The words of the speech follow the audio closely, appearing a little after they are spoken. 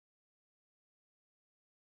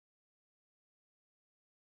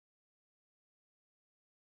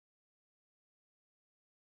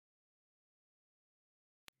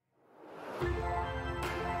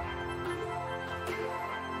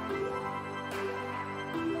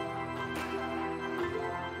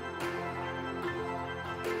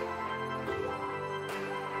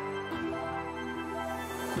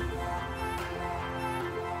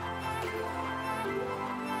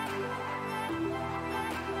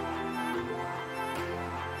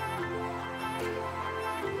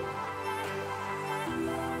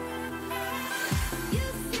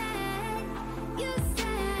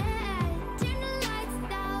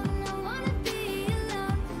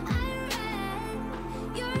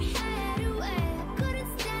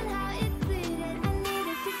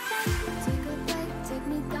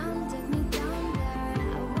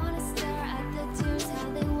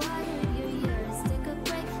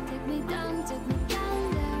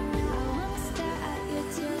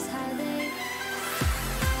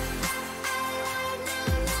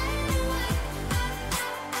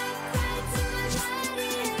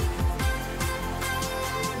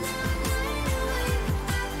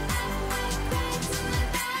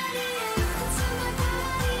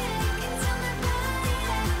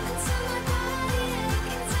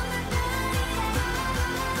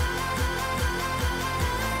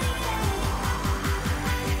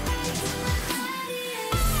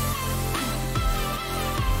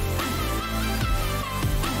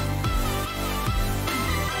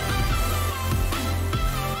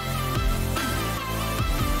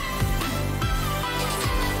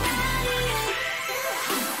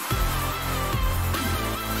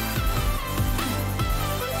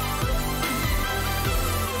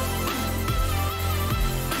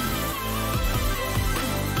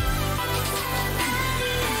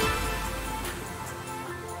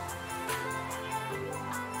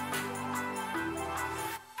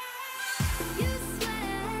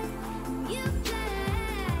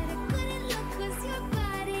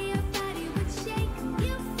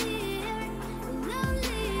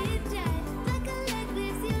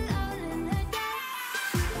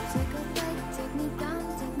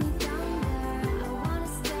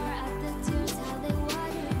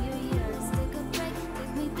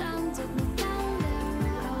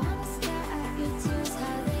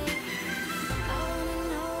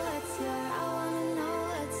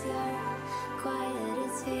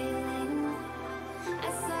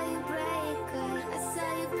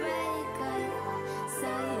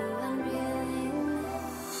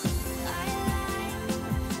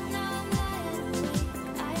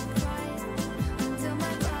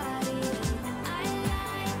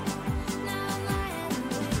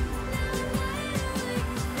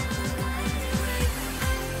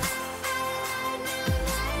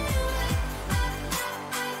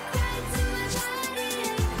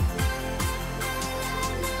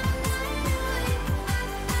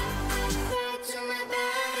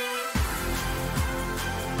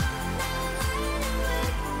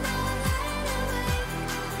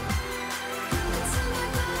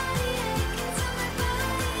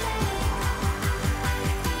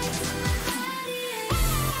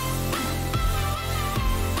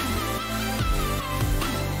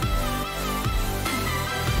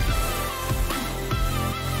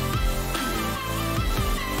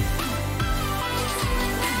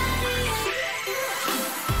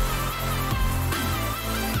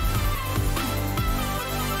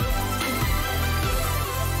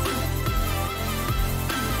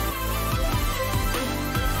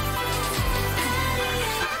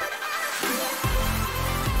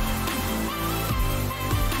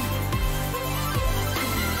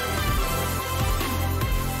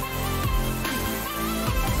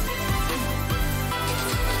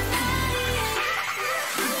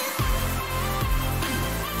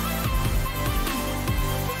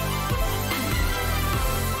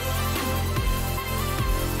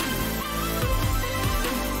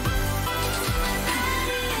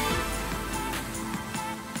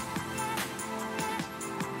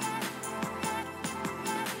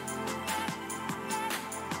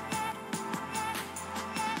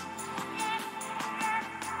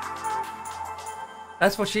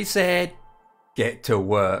That's what she said. Get to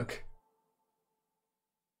work.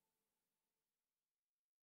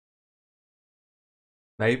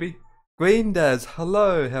 Maybe. Green does.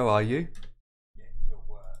 Hello, how are you? Get to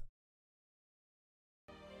work.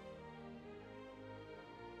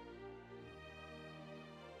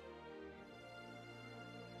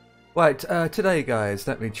 Right, today guys,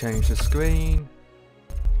 let me change the screen.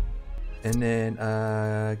 And then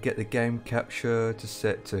get the game capture to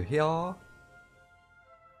set to here.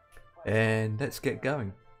 And let's get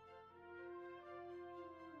going.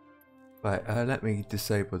 Right, let me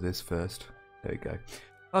disable this first. There we go.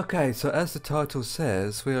 Okay, so as the title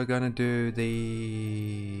says, we are going to do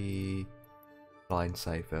the blind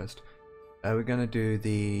save first. We're going to do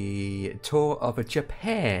the tour of a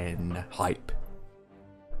Japan hype.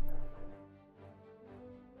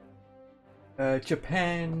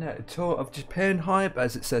 Japan tour of Japan hype,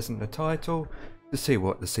 as it says in the title, to see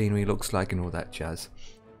what the scenery looks like and all that jazz.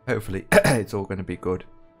 Hopefully, it's all going to be good.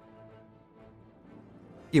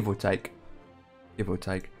 Give or take. Give or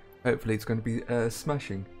take. Hopefully it's going to be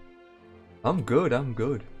smashing. I'm good, I'm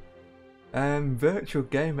good. Virtual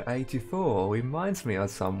Gamer 84 reminds me of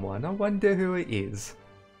someone. I wonder who it is.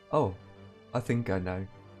 Oh, I think I know.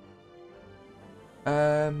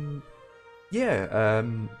 Yeah,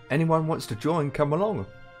 anyone wants to join, come along.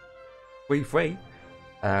 Free.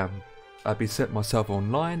 I'll be set myself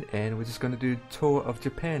online and we're just going to do tour of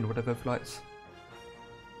Japan, whatever flights.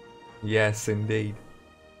 Yes, indeed.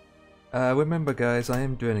 Remember guys, I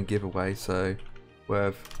am doing a giveaway, so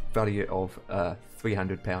worth value of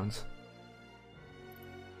 £300.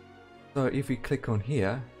 So if we click on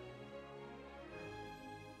here,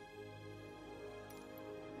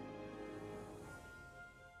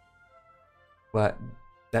 well,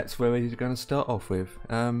 that's where we're going to start off with.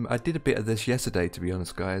 I did a bit of this yesterday, to be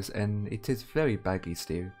honest guys, and it is very baggy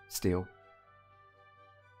still.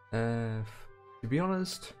 To be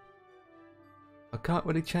honest, I can't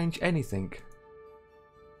really change anything.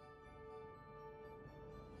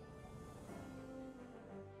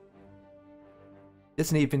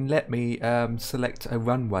 Doesn't even let me select a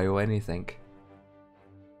runway or anything.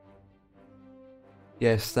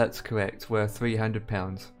 Yes, that's correct. Worth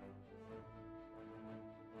 £300.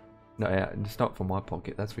 No, yeah, it's not from my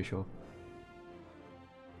pocket, that's for sure.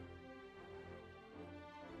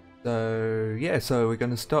 So yeah, so we're going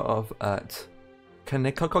to start off at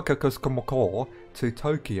Kaneko to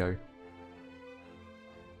Tokyo,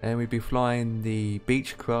 and we'll be flying the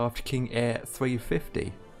Beechcraft King Air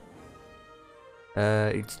 350.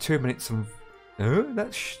 It's 2 minutes and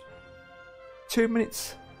that's 2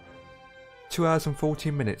 minutes, 2 hours and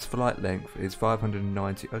 14 minutes. Flight length is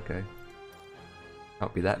 590. Okay,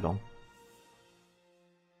 can't be that long.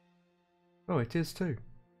 Oh, it is too.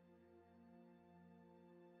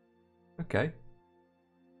 Okay.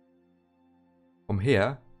 From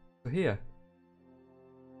here to here.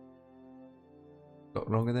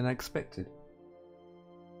 Got longer than I expected.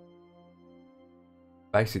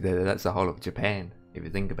 Basically, that's the whole of Japan, if you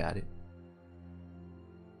think about it.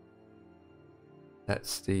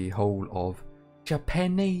 That's the whole of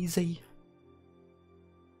Japanese.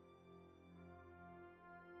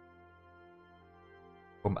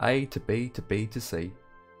 From A to B to B to C.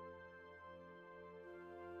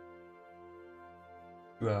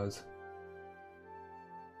 2 hours.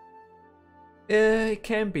 Yeah, it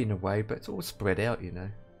can be in a way, but it's all spread out, you know.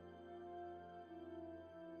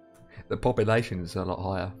 The population is a lot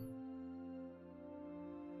higher.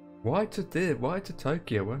 Why to there? Why to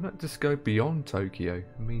Tokyo? Why not just go beyond Tokyo?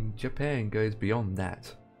 I mean, Japan goes beyond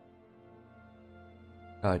that.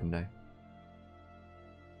 I don't know.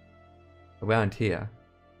 Around here,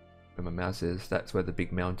 where my mouse is, that's where the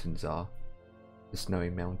big mountains are. The snowy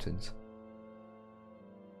mountains.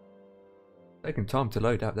 Taking time to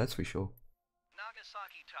load up, that's for sure.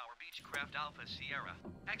 Nagasaki Tower, Beechcraft Alpha Sierra.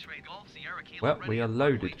 X-ray Golf Sierra Kilo. Well, we are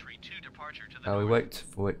loaded. Oh, we north. wait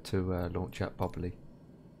for it to launch up properly.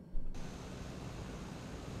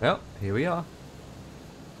 Well, here we are.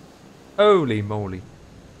 Holy moly.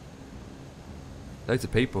 Loads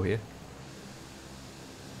of people here.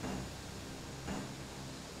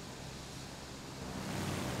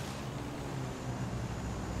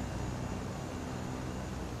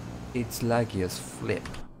 It's laggy as flip.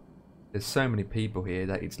 There's so many people here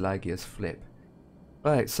that it's laggy as flip.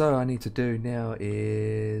 Right, so I need to do now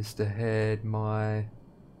is to head my,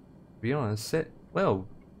 to be honest, well,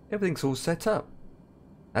 everything's all set up.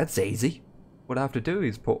 That's easy. What I have to do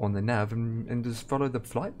is put on the nav and just follow the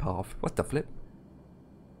flight path. What the flip?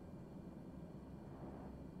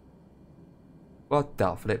 What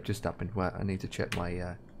the flip just happened? Well, I need to check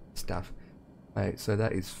my stuff. Right, so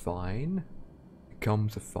that is fine.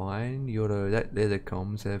 comms are fine. They're the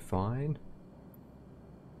comms, they're fine.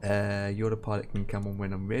 You're the pilot can come on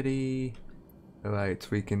when I'm ready. Alright,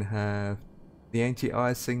 we can have the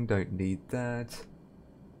anti-icing, don't need that.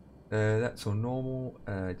 That's all normal.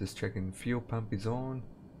 Just checking fuel pump is on.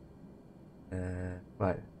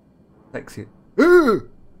 Right. Exit.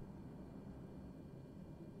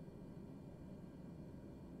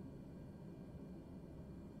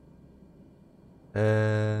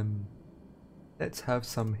 Let's have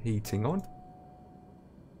some heating on.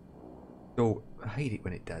 Oh, I hate it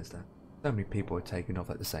when it does that. So many people are taking off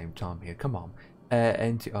at the same time here. Come on.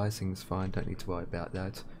 Anti-icing's fine. Don't need to worry about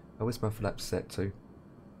that. Oh, where's my flaps set to?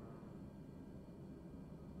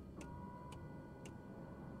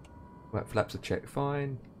 Right, flaps are checked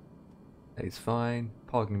fine. That is fine.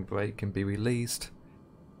 Parking brake can be released.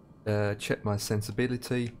 Check my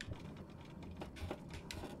sensibility.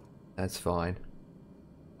 That's fine.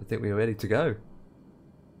 I think we're ready to go.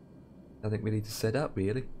 I think we need to set up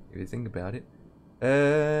really, if you think about it.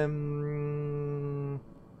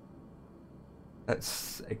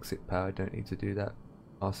 That's exit power, don't need to do that.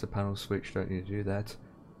 Master panel switch, don't need to do that.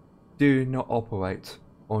 Do not operate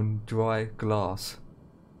on dry glass.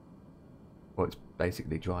 Well, it's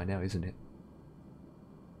basically dry now, isn't it?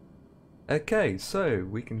 Okay, so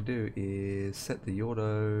we can do is set the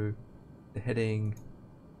auto, the heading,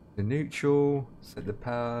 the neutral, set the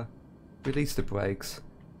power, release the brakes,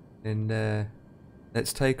 and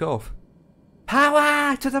let's take off.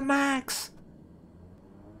 Power to the max!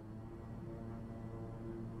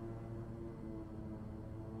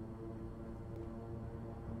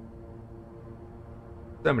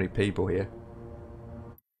 So many people here.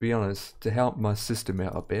 To be honest, to help my system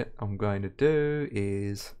out a bit, I'm going to do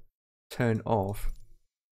is turn off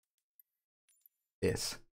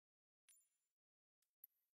this.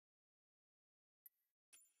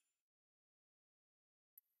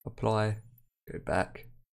 Apply, go back,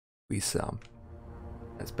 resum.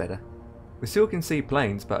 That's better. We still can see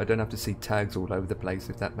planes, but I don't have to see tags all over the place,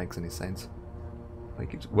 if that makes any sense.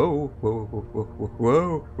 Like it's whoa, whoa, whoa, whoa, whoa,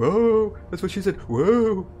 whoa, whoa. That's what she said.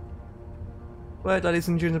 Whoa. Well, ladies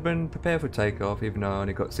and gentlemen, prepare for takeoff, even though I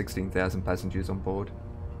only got 16,000 passengers on board.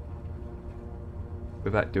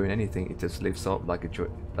 Without doing anything, it just lifts up like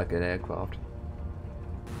an aircraft.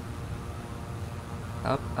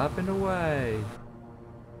 Up and away.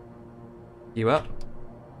 You up?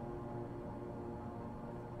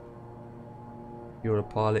 Your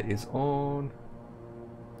pilot is on.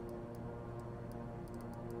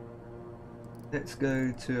 Let's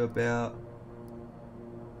go to about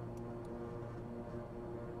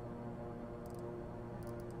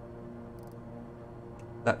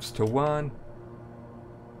laps to 1.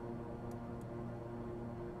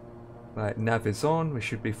 Right, nav is on. We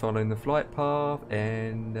should be following the flight path,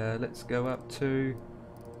 and let's go up to.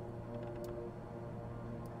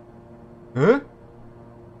 Huh?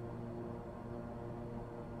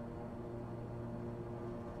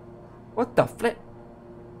 What the flip?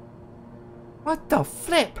 What the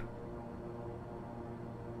flip?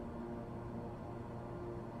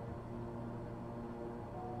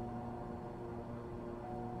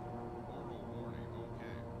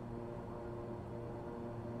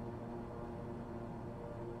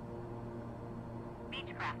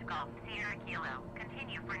 Beechcraft Golf Sierra Kilo.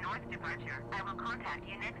 Continue for north departure. I will contact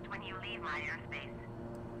you next when you leave my airspace.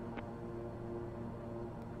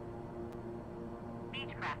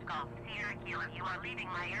 Beechcraft Golf Sierra Kilo. You are leaving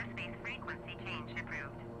my airspace. Frequency change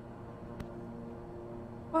approved.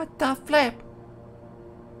 What the flip?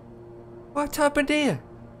 What happened here?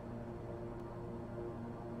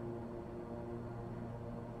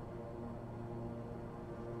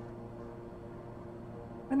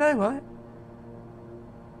 I know, right?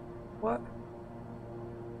 What?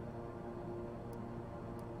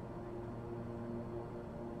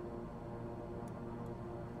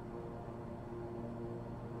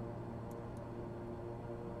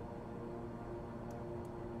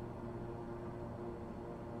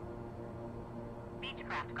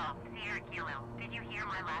 Beechcraft Golf Sierra Kilo. Did you hear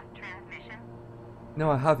my last transmission? No,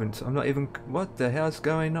 I haven't. I'm not even. What the hell's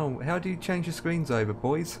going on? How do you change your screens over,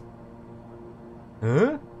 boys?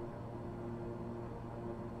 Huh?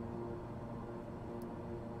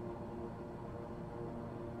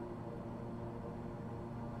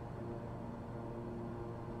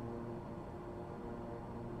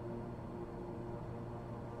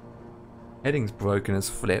 Heading's broken as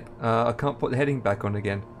flip. I can't put the heading back on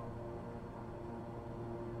again.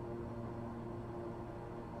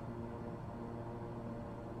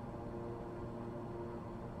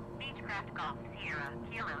 Beechcraft Golf Sierra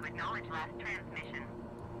Kilo. Acknowledge last transmission.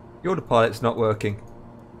 The autopilot's not working.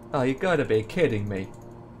 Oh, you gotta be kidding me.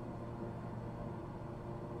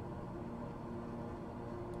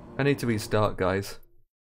 I need to restart, guys.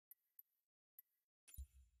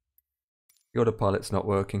 The autopilot's not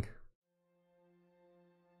working.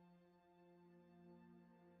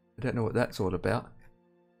 I don't know what that's all about.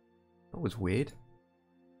 That was weird.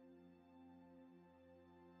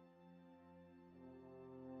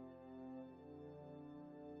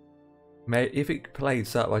 Mate, if it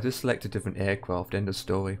plays up, I just select a different aircraft, end of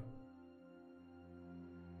story.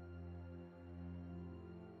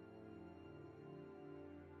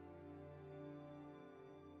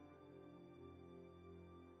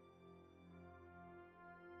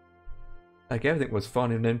 Like everything was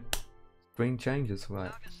fine and then screen changes,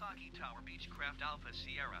 right. Nagasaki Tower Beechcraft Alpha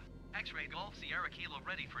Sierra. X-ray Golf Sierra Kilo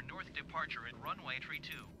ready for north departure at runway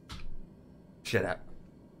 32. Shut up.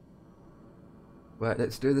 Right,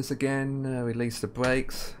 let's do this again. Release the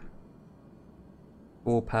brakes.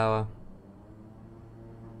 Full power.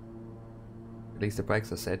 Release the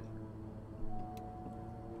brakes, I said.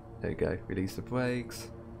 There we go. Release the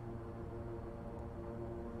brakes.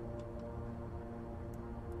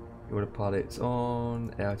 Autopilot's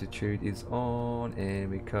on. Altitude is on.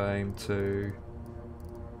 And we came to...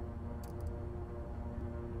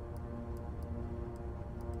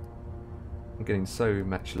 I'm getting so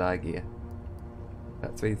much lag here.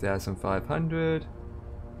 About 3,500.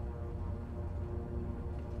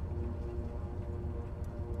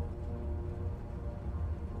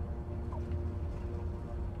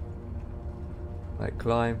 Right,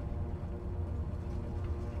 climb.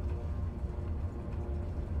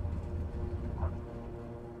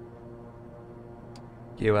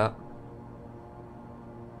 Gear up.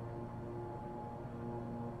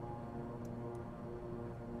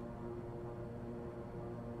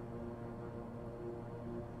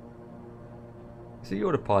 Is the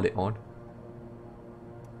autopilot on?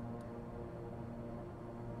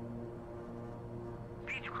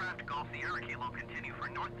 Beechcraft Golf Sierra Kilo continue for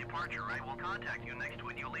north departure. I will contact you next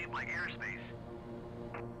when you leave my airspace.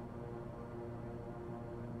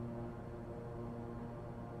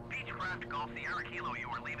 Beechcraft Golf Sierra Kilo, you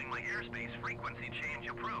are leaving my airspace. Frequency change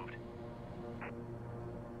approved.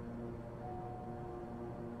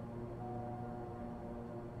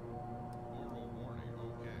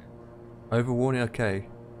 Overwarning, okay.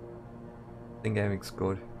 Think gaming's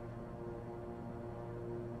good.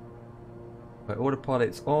 Right,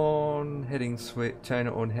 autopilot's on. Heading switch. Turn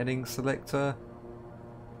it on. Heading selector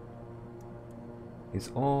is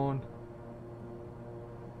on.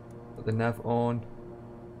 Put the nav on.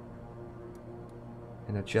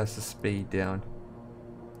 And adjust the speed down.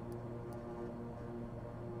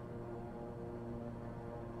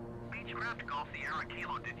 Beechcraft Golf Sierra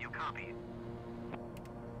Kilo, did you copy?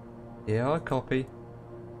 Yeah, I copy.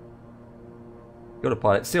 The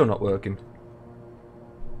autopilot's still not working.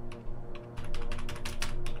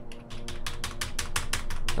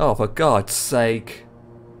 Oh, for God's sake.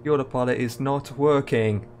 The autopilot is not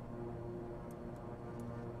working.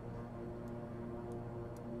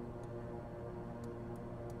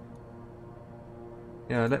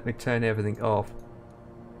 Yeah, let me turn everything off.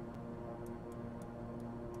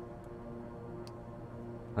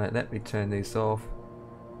 Right, let me turn these off.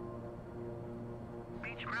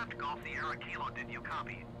 Beechcraft Golf Sierra Kilo, did you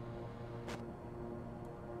copy?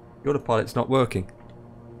 The autopilot's not working.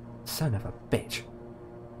 Son of a bitch.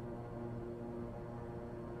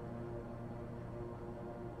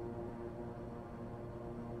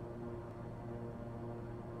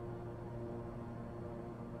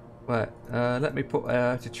 Right, let me put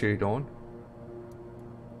altitude on.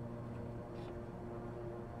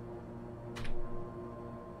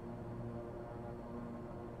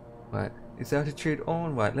 Right, is altitude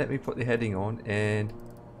on? Right, let me put the heading on and...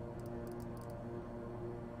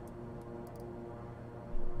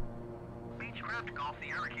 Beechcraft Golf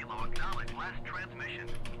Sierra Kilo, acknowledge last transmission.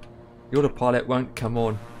 The autopilot won't come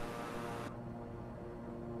on.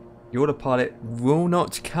 The autopilot will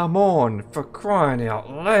not come on, for crying out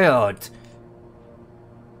loud!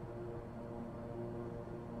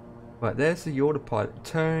 Right, there's the autopilot.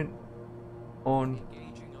 Turn on.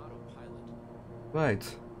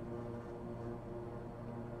 Right.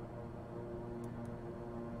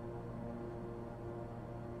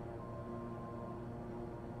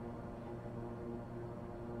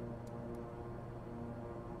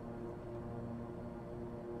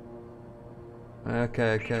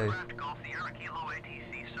 Okay. Beechcraft Golf Sierra Kilo,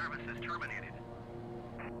 ATC services terminated.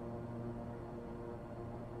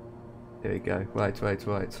 There we go.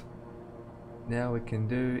 Right. Now we can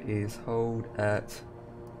do is hold at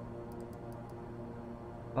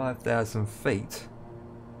 5,000 feet.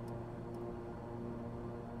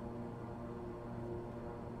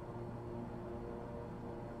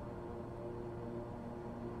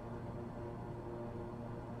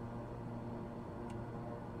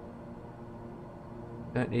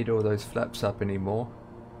 Don't need all those flaps up anymore.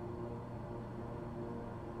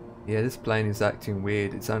 Yeah, this plane is acting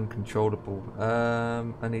weird. It's uncontrollable.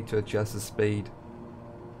 I need to adjust the speed.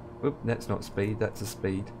 Oop, that's not speed, that's a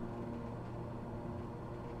speed.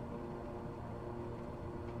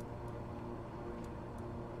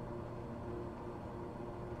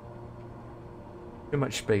 Too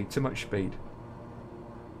much speed, too much speed.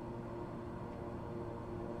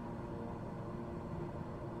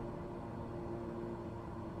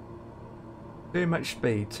 Too much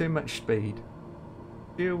speed, too much speed.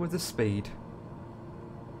 Deal with the speed.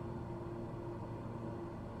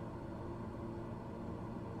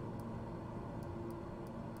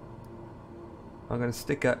 I'm going to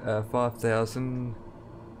stick at 5,000.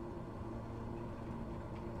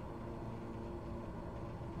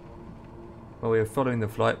 Well, we are following the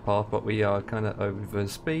flight path, but we are kind of over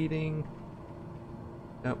speeding.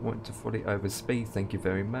 Don't want to fully overspeed, thank you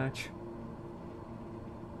very much.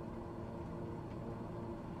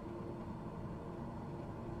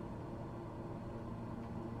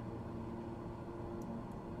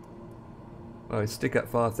 Well, stick at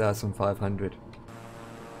 5,500.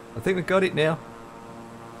 I think we got it now.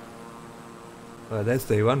 Well, there's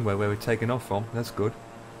the runway where we're taking off from. That's good.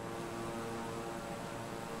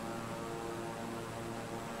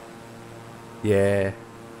 Yeah.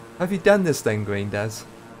 Have you done this then, Green Daz?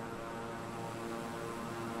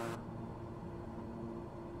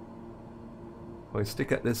 Well,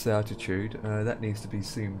 stick at this altitude. That needs to be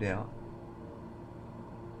zoomed out.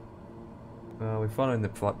 We're following the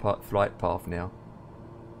flight path now.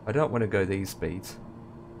 I don't want to go these speeds.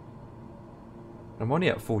 I'm only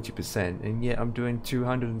at 40% and yet I'm doing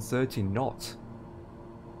 230 knots.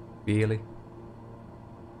 Really?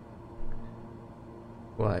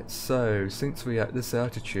 Right, so since we're at this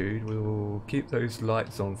altitude, we will keep those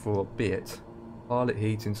lights on for a bit. Pilot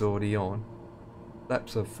heating's already on.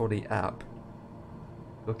 Flaps are fully up.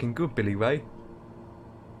 Looking good, Billy Ray.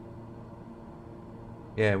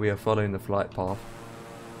 Yeah, we are following the flight path.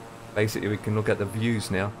 Basically, we can look at the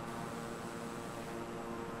views now.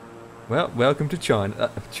 Well, welcome to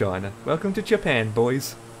China. Welcome to Japan,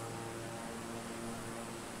 boys.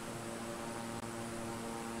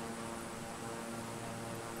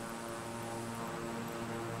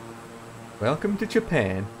 Welcome to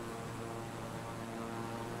Japan.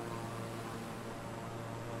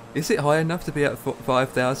 Is it high enough to be at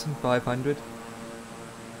 5,500?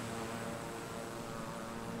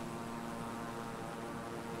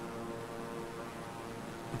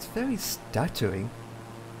 It's very stuttering.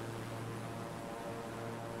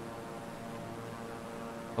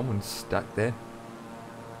 Someone's stuck there.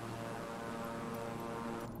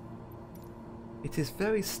 It is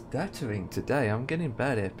very stuttering today. I'm getting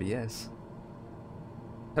bad FPS.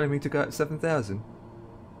 Telling me to go at 7,000?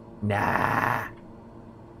 Nah.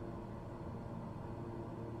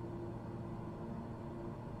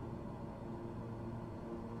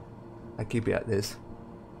 I keep it at this.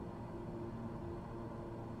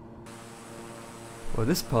 Well,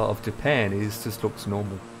 this part of Japan just looks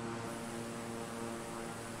normal.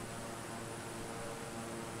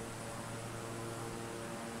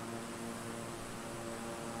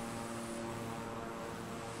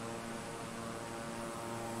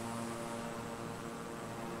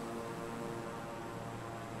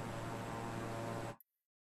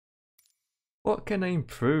 What can I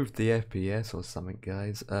improve the FPS or something,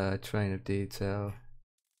 guys? Train of detail.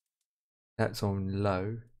 That's on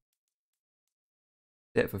low.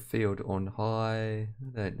 Depth of field on high.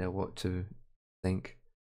 I don't know what to think.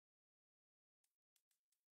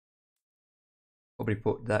 Probably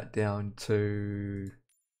put that down to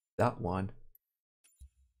that one.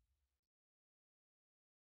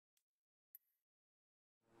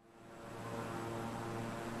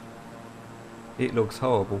 It looks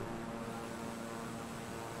horrible.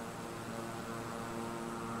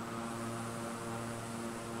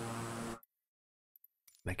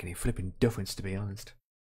 Make any flipping difference, to be honest.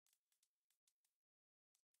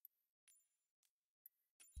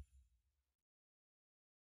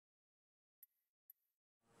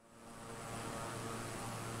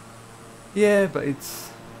 Yeah, but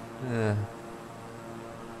it's...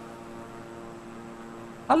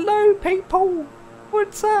 Hello, people!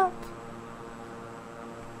 What's up?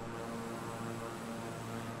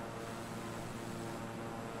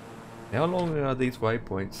 How long are these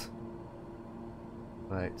waypoints?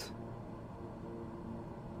 Right.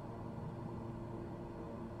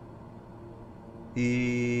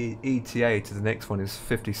 The ETA to the next one is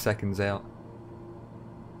 50 seconds out.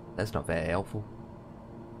 That's not very helpful.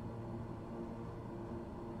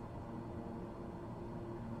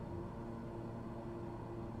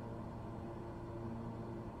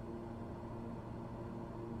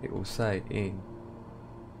 it will say in.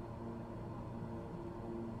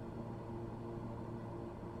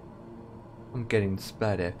 I'm getting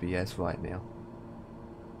bad FPS right now.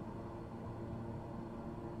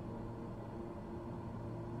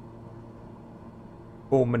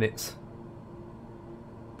 Four minutes.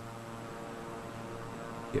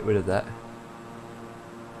 Get rid of that.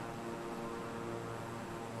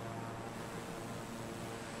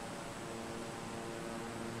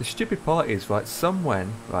 The stupid part is, right,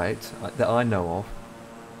 someone, right, that I know of,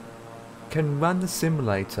 can run the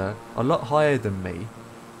simulator a lot higher than me,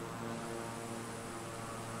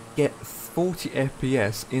 get 40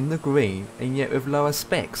 FPS in the green, and yet with lower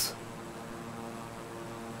specs.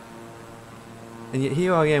 And yet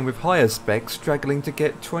here I am with higher specs, struggling to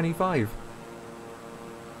get 25.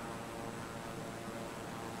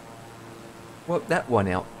 Work that one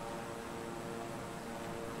out.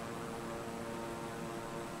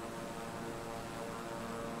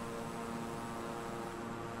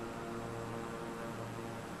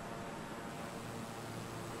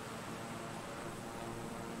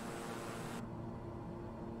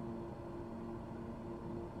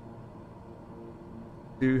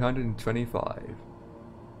 $225.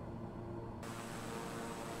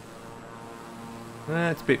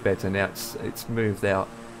 It's a bit better now. It's moved out.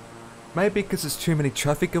 Maybe because there's too many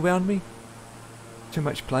traffic around me, too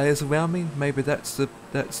much players around me. Maybe that's the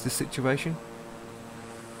situation.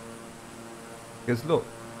 Because look,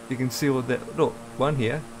 you can see all that. Look, one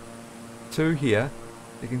here, two here.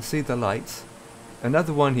 You can see the lights.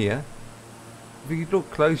 Another one here. If you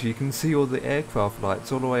look closer, you can see all the aircraft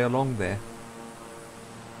lights all the way along there.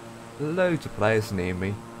 Loads of players near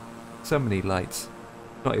me. So many lights.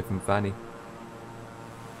 Not even funny.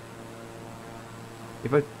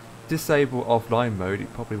 If I disable offline mode,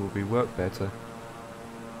 it probably will work better.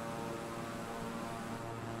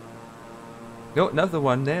 Oh, another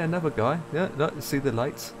one there, another guy. Yeah, look, see the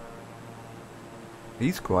lights.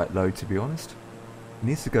 He's quite low, to be honest. He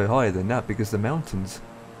needs to go higher than that because the mountains.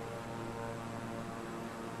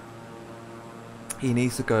 He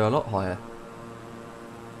needs to go a lot higher.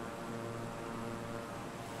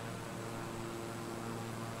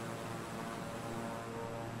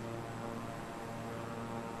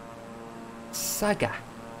 Saga.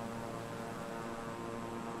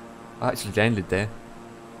 I actually landed there. To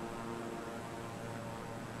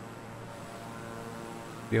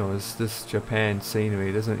be honest, this Japan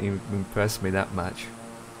scenery doesn't even impress me that much.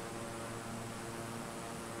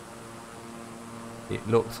 It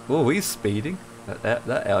looks... Oh, he's speeding at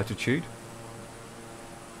that altitude.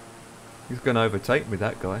 He's going to overtake me,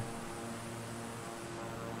 that guy.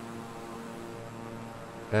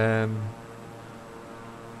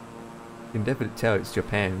 You can definitely tell it's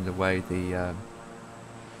Japan the way the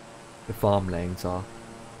farmlands are.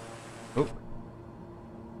 Oh.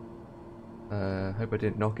 Hope I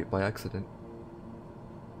didn't knock it by accident.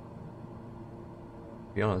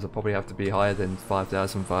 To be honest, I'll probably have to be higher than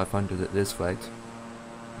 5,500 at this rate to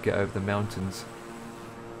get over the mountains.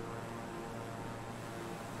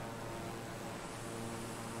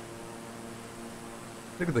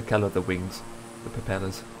 Look at the colour of the wings, the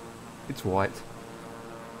propellers. It's white.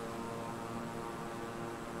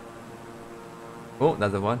 Oh,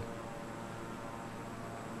 another one.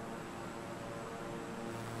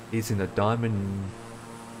 He's in a diamond.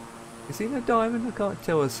 Is he in a diamond? I can't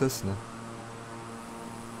tell a Cessna.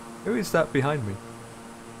 Who is that behind me?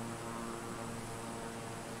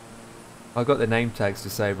 I got the name tags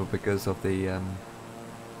disabled because of the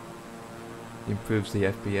improves the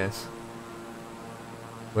FPS.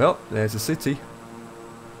 Well, there's a city.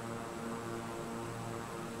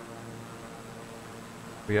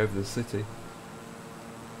 We over the city.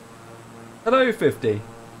 Hello 50.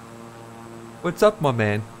 What's up, my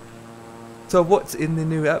man? So what's in the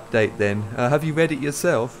new update then? Have you read it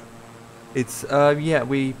yourself? It's yeah,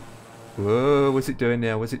 we... Whoa, what's it doing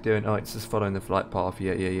now? What's it doing? Oh, it's just following the flight path.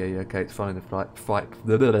 Yeah, okay, it's following the fight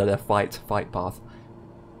path.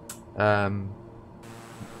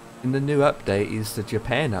 In the new update is the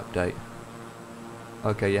Japan update.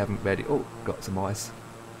 Okay, you haven't read it. Oh, got some ice.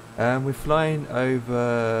 We're flying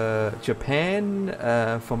over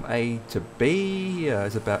Japan from A to B.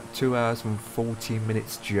 It's about 2 hours and 40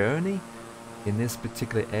 minutes journey in this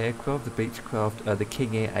particular aircraft, the Beechcraft, the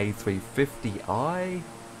King Air A350i.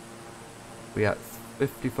 We're at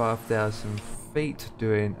 55,000 feet,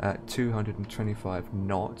 doing at 225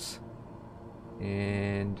 knots,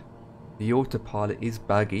 and the autopilot is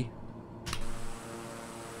buggy.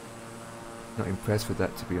 Not impressed with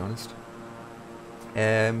that, to be honest.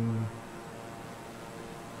 I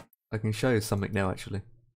can show you something now, actually.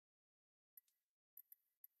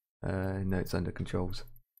 No, it's under controls.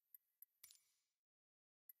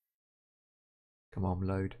 Come on,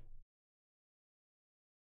 load.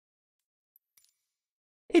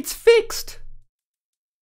 It's fixed!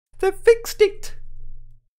 They fixed it!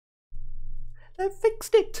 They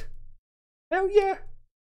fixed it! Hell yeah!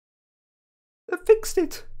 They fixed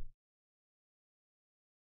it!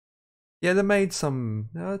 Yeah, they made some...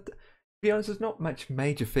 to be honest, there's not much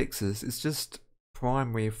major fixes. It's just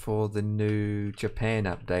primary for the new Japan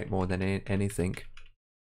update more than anything.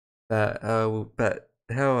 But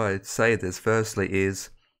how I'd say this firstly is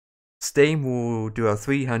Steam will do a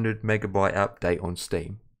 300 megabyte update on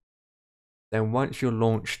Steam. Then once you're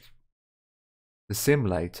launched the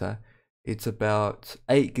simulator, it's about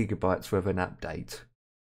 8 gigabytes worth of an update.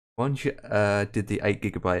 Once you did the 8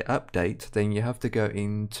 gigabyte update, then you have to go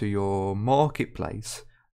into your marketplace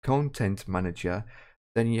content manager.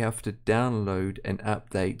 Then you have to download and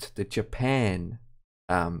update the Japan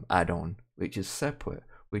add-on, which is separate,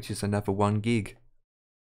 which is another 1 gig.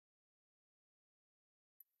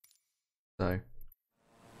 So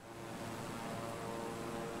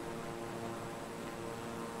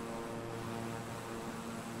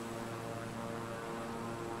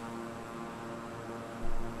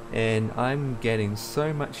and I'm getting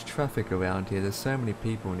so much traffic around here. There's so many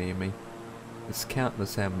people near me. It's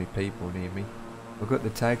countless how many people near me. I've got the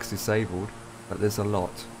tags disabled, but there's a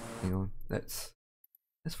lot. Hang on, let's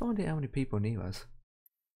find out how many people near us.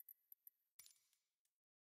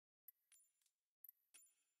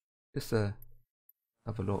 Just have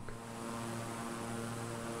a look.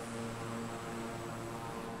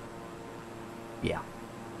 Yeah.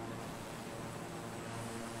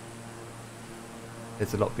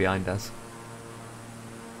 There's a lot behind us.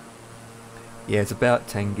 Yeah, it's about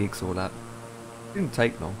 10 gigs all up. Didn't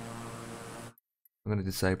take long. I'm going to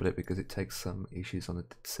disable it because it takes some issues on the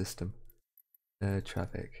system.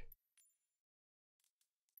 Traffic.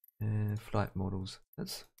 Flight models.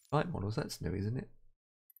 That's flight models. That's new, isn't it?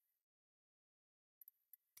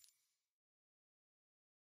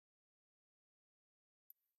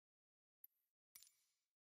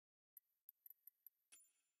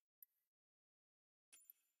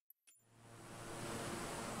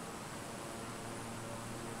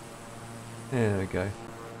 There we go.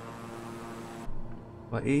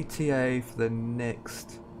 My ETA for the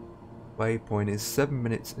next waypoint is 7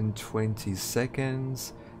 minutes and 20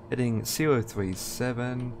 seconds. Heading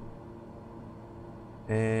 037.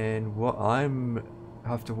 And what I'm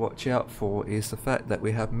have to watch out for is the fact that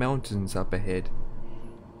we have mountains up ahead.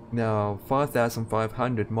 Now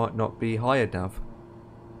 5,500 might not be high enough.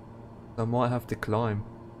 So I might have to climb.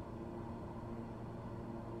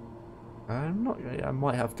 I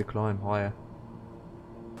might have to climb higher.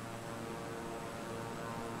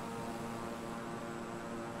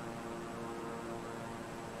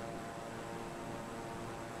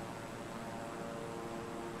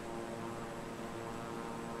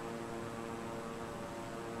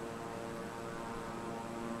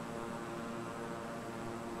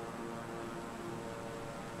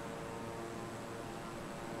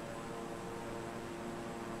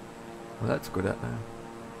 Well, that's good at that.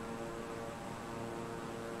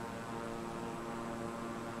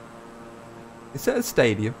 Is that a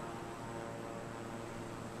stadium?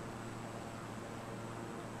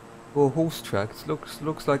 Or a horse track? It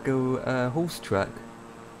looks like a horse track.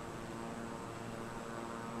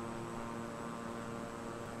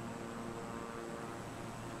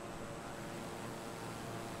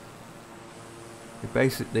 You're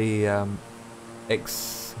basically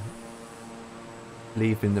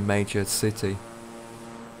leaving the major city.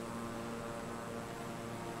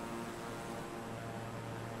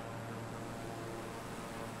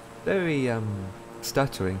 Very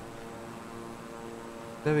stuttering.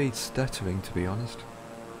 Very stuttering, to be honest.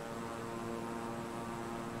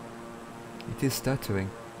 It is stuttering.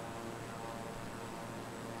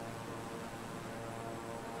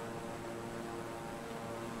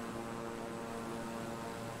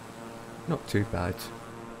 Not too bad.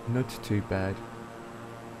 Not too bad.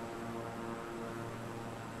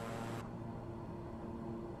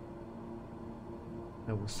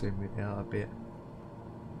 I will zoom it out a bit.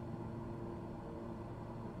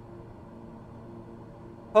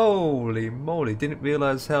 Holy moly, didn't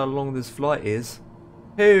realise how long this flight is.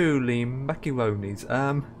 Holy macaronis.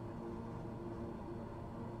 Huh.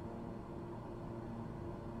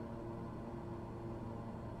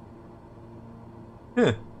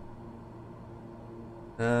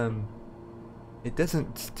 It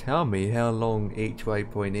doesn't tell me how long each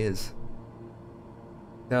waypoint is.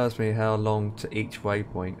 It tells me how long to each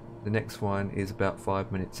waypoint. The next one is about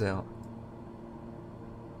 5 minutes out.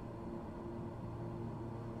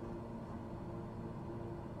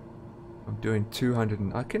 I'm doing 200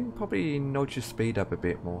 and I can probably nudge the speed up a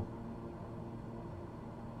bit more.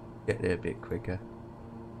 Get there a bit quicker.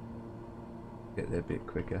 Get there a bit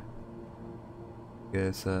quicker.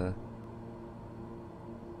 There's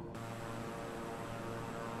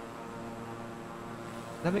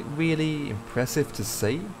nothing really impressive to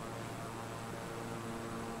see.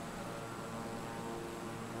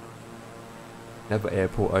 Another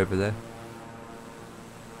airport over there.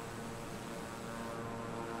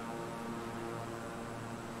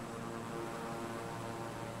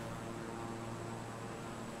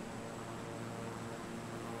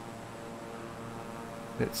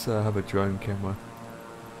 Let's have a drone camera.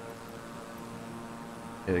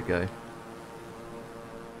 There we go.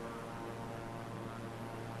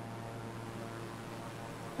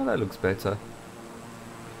 Oh, that looks better.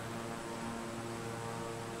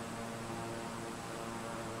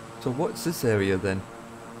 So what's this area then?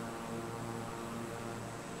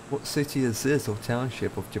 What city is this or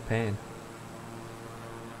township of Japan?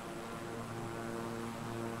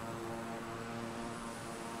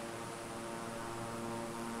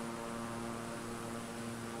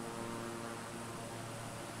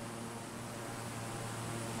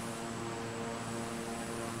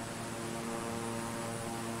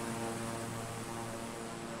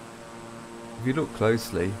 If you look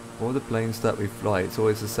closely, all the planes that we fly, it's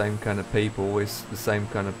always the same kind of people, always the same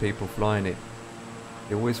kind of people flying it.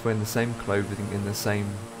 They always wear the same clothing and the same,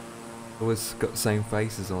 always got the same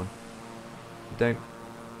faces on. You don't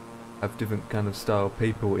have different kind of style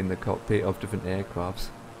people in the cockpit of different aircrafts.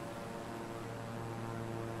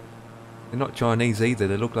 They're not Chinese either,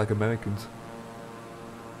 they look like Americans.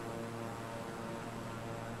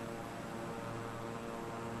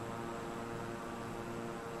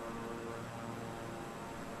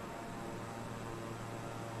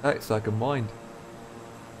 That's like a mine.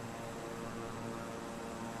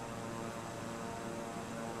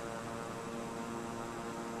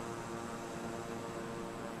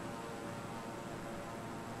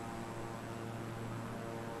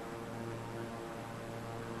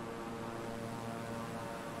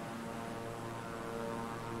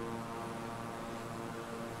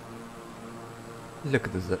 Look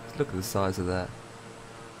at the size of that.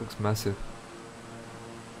 Looks massive.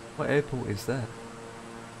 What airport is that?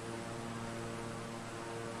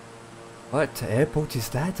 What airport is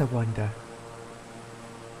that, I wonder?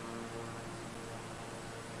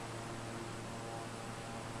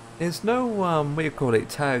 There's no what do you call it,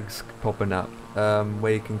 tags popping up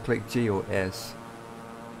where you can click G or S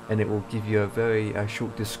and it will give you a very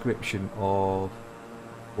short description of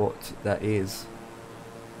what that is.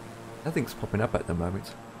 Nothing's popping up at the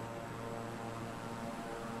moment.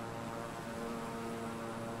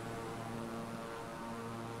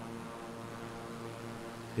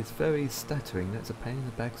 It's very stuttering, that's a pain in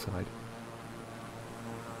the backside.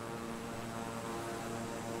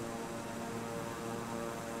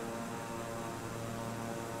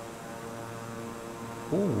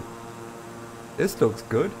 Ooh, this looks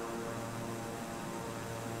good.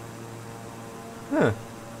 Huh,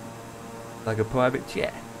 like a private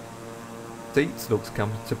jet. Seats looks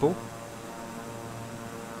comfortable.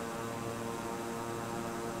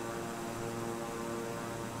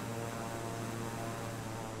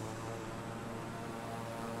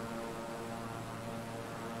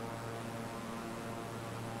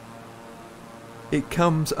 It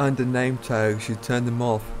comes under name tags, you turn them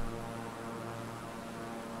off.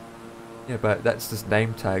 Yeah, but that's just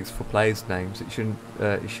name tags for players' names. It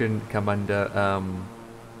shouldn't come under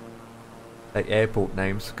like airport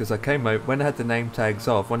names, because I came out when I had the name tags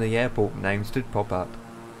off, one of the airport names did pop up.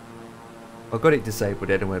 I got it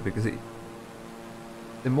disabled anyway because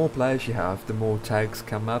the more players you have, the more tags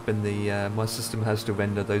come up, and the my system has to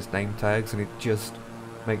render those name tags, and it just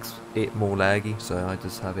makes it more laggy. So I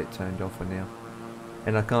just have it turned off for now,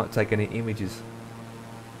 and I can't take any images.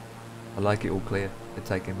 I like it all clear to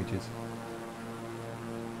take images.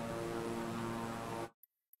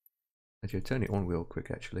 Actually, I'll turn it on real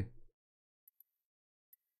quick actually.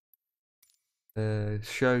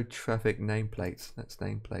 Show traffic nameplates. That's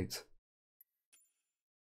nameplates.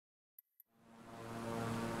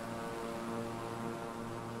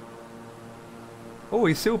 Oh,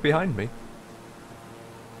 he's still behind me.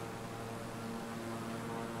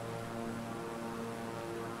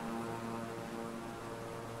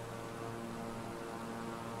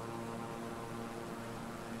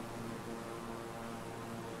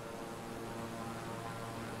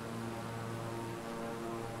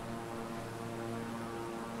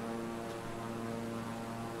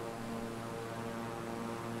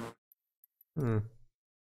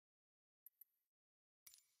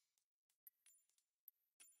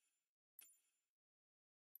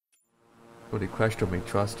 Well, he crashed on me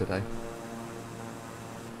truss today.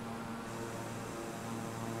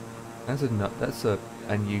 That's a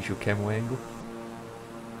unusual camera angle.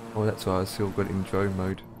 Oh, that's why I still got it in drone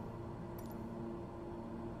mode.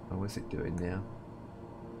 Oh, what's it doing now?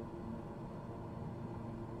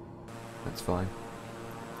 That's fine.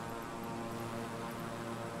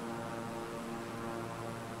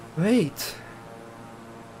 Wait!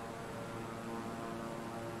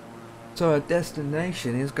 So our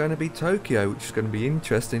destination is going to be Tokyo, which is going to be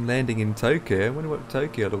interesting, landing in Tokyo. I wonder what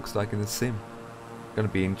Tokyo looks like in the sim. Going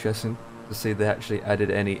to be interesting to see they actually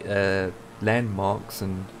added any landmarks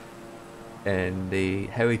and the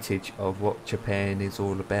heritage of what Japan is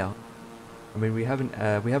all about. I mean, we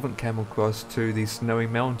haven't come across to the snowy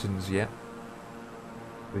mountains yet,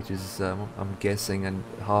 which is I'm guessing and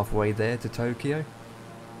halfway there to Tokyo.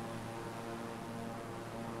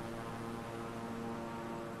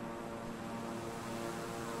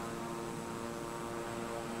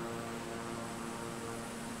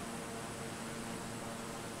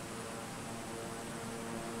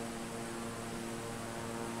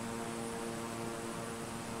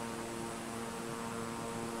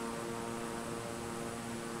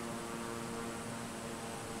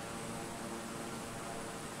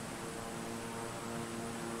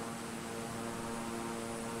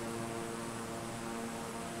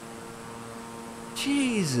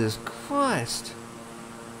 Jesus Christ!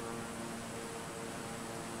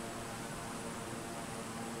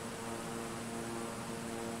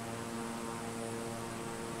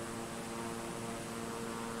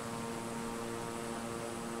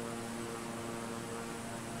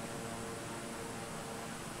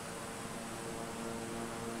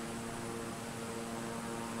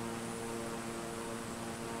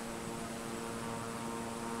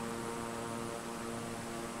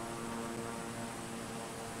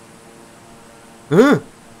 Huh?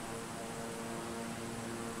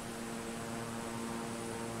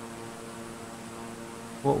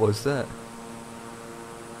 What was that?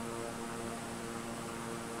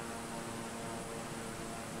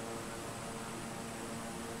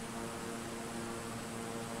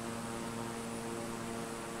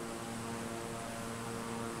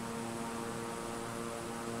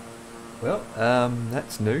 Well,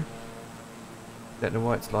 that's new. Don't know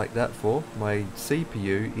why it's like that for. My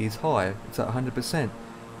CPU is high, it's at 100%.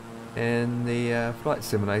 And the flight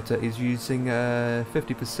simulator is using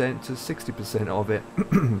 50% to 60% of it.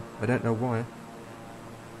 I don't know why.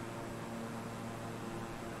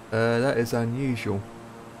 That is unusual.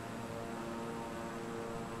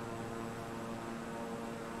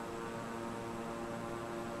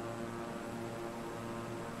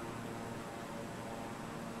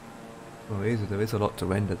 Well, there is a lot to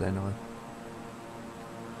render then.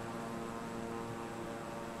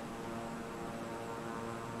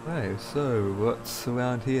 Right, so what's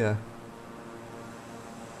around here?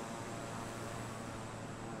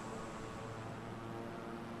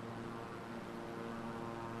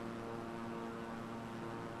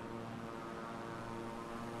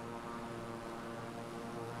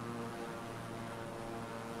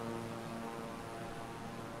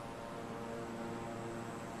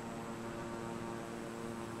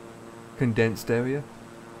 Condensed area.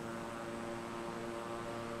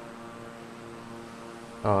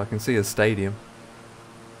 Oh, I can see a stadium.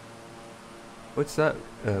 What's that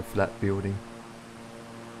flat building?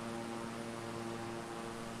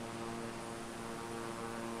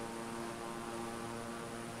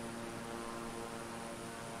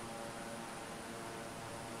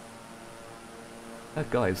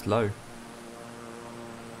 That guy is low.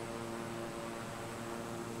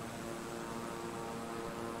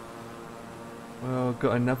 Well,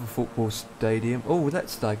 got another football stadium. Oh,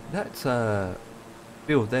 that's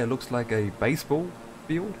field there looks like a baseball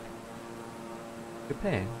field.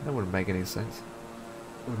 Japan, that wouldn't make any sense.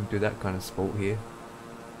 Wouldn't do that kind of sport here.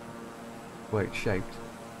 The way it's shaped.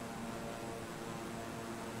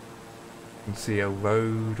 You can see a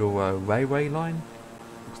road or a railway line.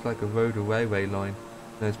 Looks like a road or railway line.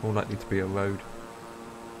 No, it's more likely to be a road.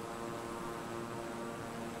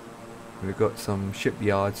 We've got some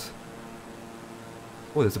shipyards.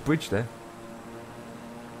 Oh, there's a bridge there.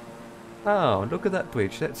 Oh, look at that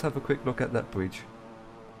bridge. Let's have a quick look at that bridge.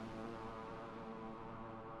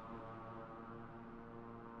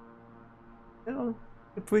 Oh,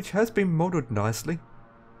 the bridge has been modelled nicely.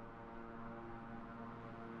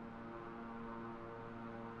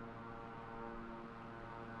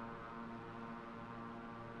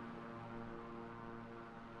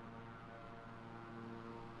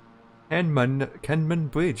 Kenman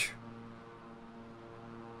Bridge.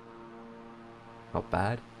 Not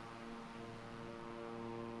bad.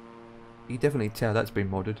 You definitely tell that's been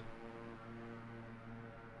modded.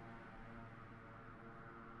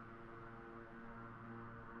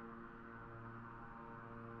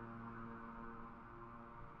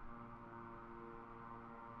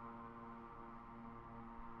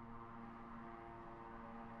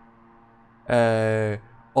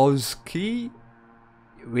 Ozki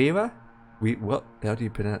Rira? What? How do you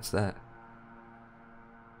pronounce that?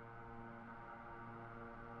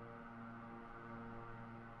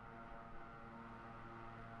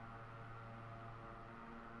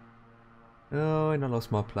 Oh, and I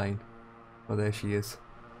lost my plane. Oh, there she is.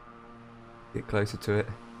 Get closer to it.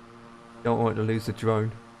 Don't want to lose the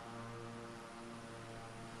drone.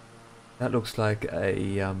 That looks like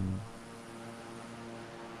a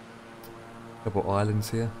couple islands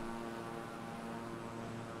here.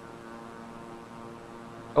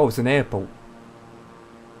 Oh, it's an airport.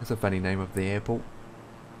 That's a funny name of the airport.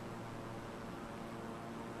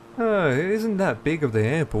 Oh, it isn't that big of the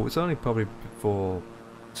airport. It's only probably for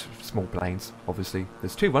small planes, obviously.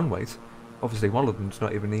 There's 2 runways. Obviously one of them's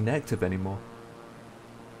not even inactive anymore.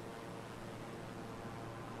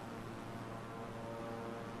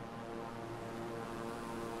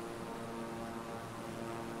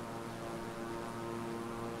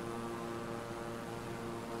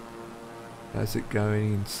 How's it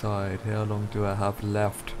going inside? How long do I have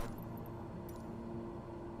left?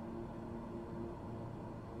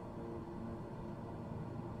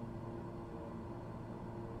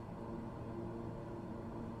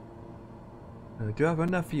 Do I have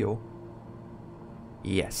enough fuel?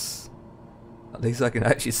 Yes. At least I can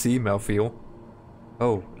actually see my fuel.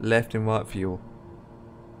 Oh, left and right fuel.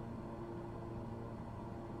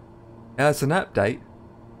 That's an update.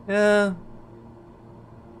 Yeah.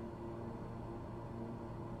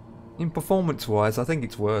 In performance wise, I think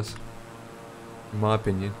it's worse. In my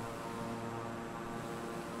opinion.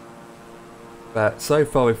 But so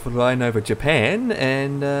far we've flown over Japan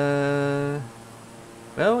and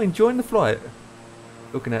well, enjoying the flight.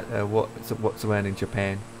 Looking at what's around in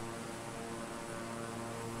Japan.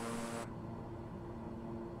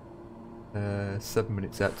 7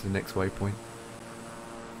 minutes out to the next waypoint.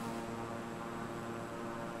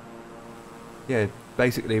 Yeah,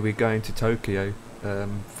 basically we're going to Tokyo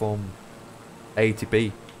from A to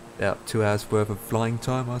B. About 2 hours worth of flying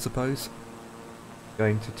time, I suppose.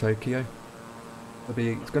 Going to Tokyo.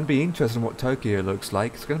 It's going to be interesting what Tokyo looks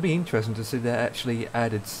like. It's going to be interesting to see they actually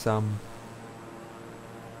added some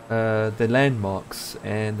the landmarks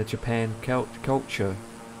and the Japan culture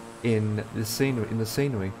in the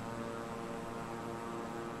scenery.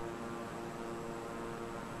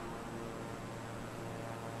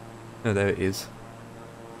 Oh, there it is.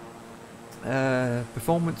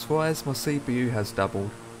 Performance wise, my CPU has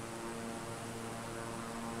doubled.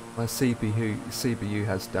 My CPU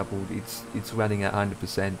has doubled. It's running at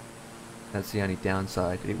 100%. That's the only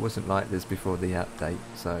downside. It wasn't like this before the update,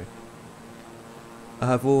 so I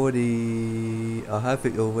have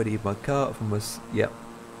it already in my cart from us. Yep.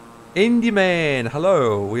 Indie Man,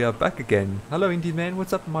 hello. We are back again. Hello, Indie Man.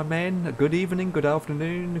 What's up, my man? Good evening, good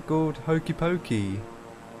afternoon, good hokey pokey.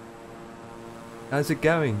 How's it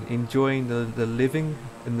going? Enjoying the living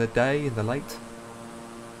in the day, in the late?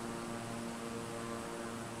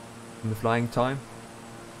 In the flying time?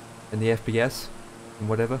 And the FPS? And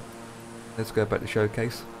whatever? Let's go back to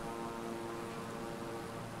showcase.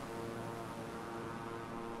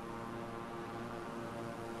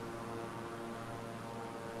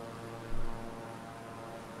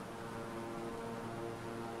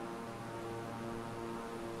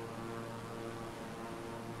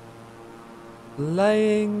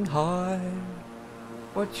 Laying high,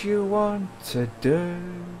 what you want to do?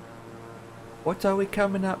 What are we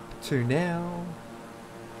coming up to now?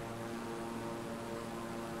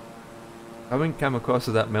 I haven't come across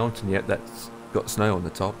to that mountain yet that's got snow on the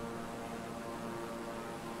top.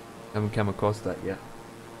 Haven't come across that yet.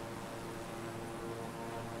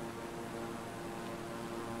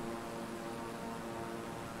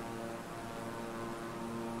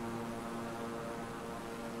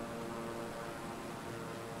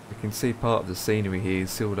 You can see part of the scenery here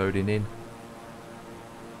is still loading in.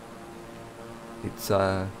 It's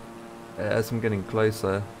as I'm getting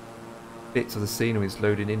closer, bits of the scenery is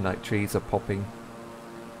loading in, like trees are popping.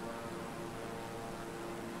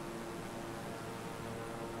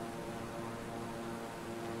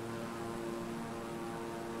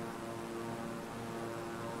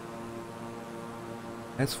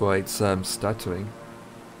 That's why it's stuttering.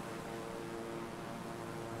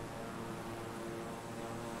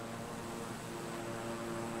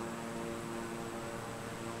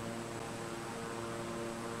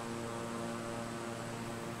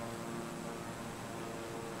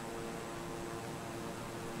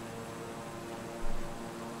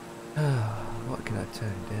 What can I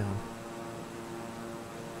turn down?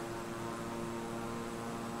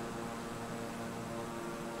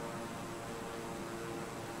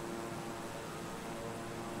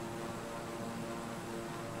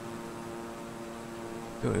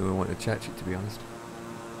 Don't even want to chat it, to be honest.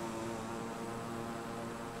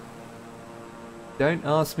 Don't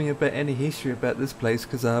ask me about any history about this place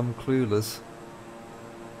because I'm clueless.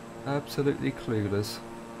 Absolutely clueless.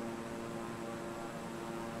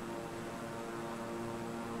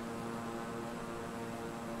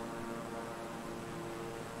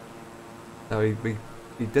 No,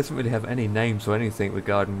 he doesn't really have any names or anything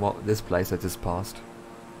regarding what this place I just passed.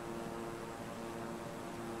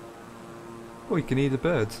 Oh, you can hear the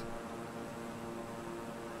birds.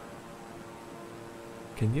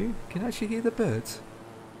 Can you? Can you actually hear the birds?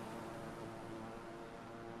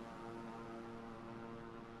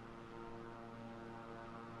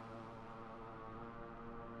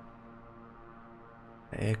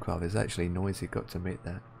 The aircraft is actually noisy, got to admit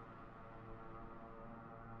that.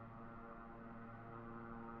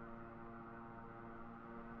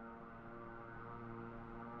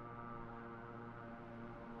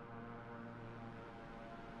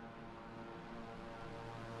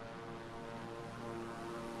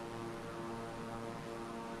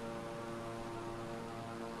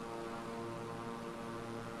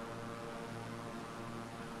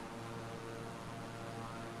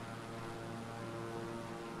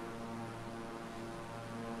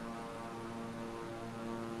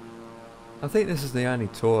 I think this is the only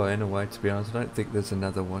tour in a way, to be honest. I don't think there's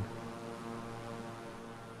another one.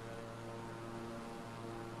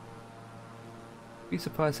 Be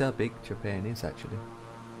surprised how big Japan is actually.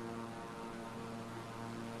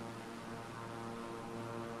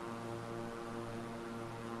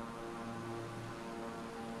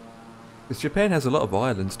 Because Japan has a lot of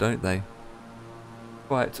islands, don't they?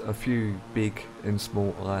 Quite a few big and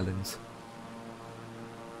small islands.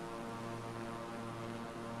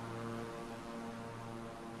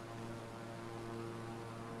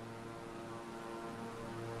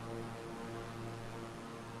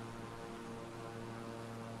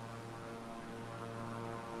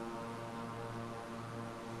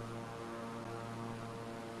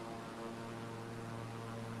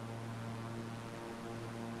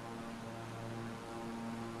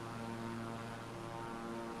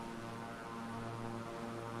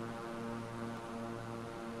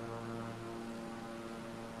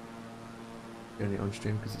 Doing it on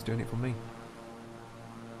stream because it's doing it for me.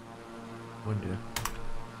 Wonder.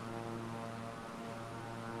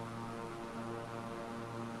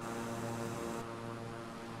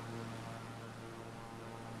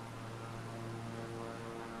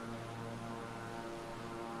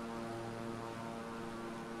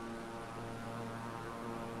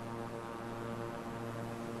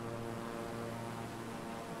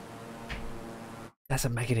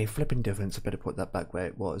 Doesn't make any flipping difference. I better put that back where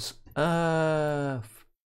it was.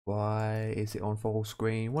 Why is it on full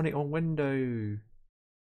screen? Want it on window?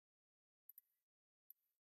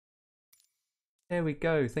 There we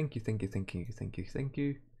go. Thank you, thank you, thank you, thank you, thank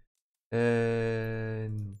you.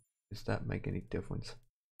 Does that make any difference?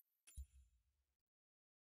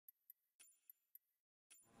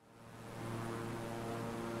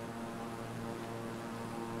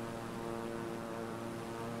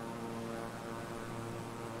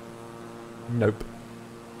 Nope.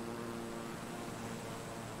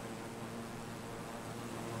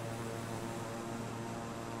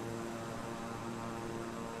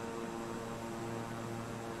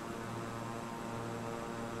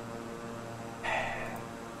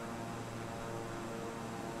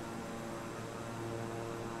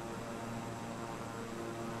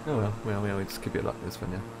 Oh well, we'll just keep it like this for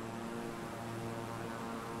now.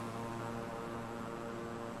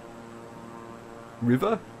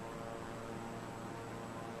 River?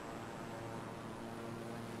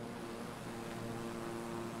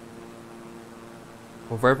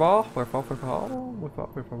 River?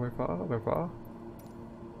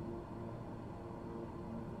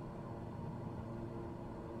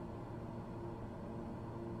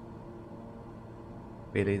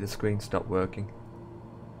 Really, the screen stopped working.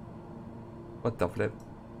 What the flip?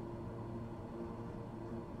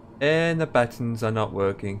 And the buttons are not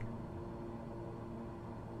working.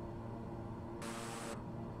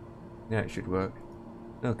 Now it should work.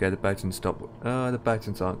 Okay, the buttons stop. The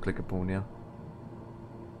buttons aren't clickable now.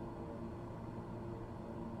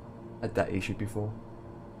 Had that issue before.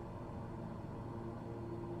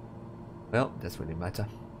 Well, doesn't really matter.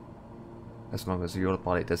 As long as the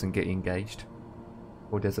autopilot doesn't get engaged.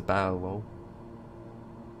 Or there's a barrel roll.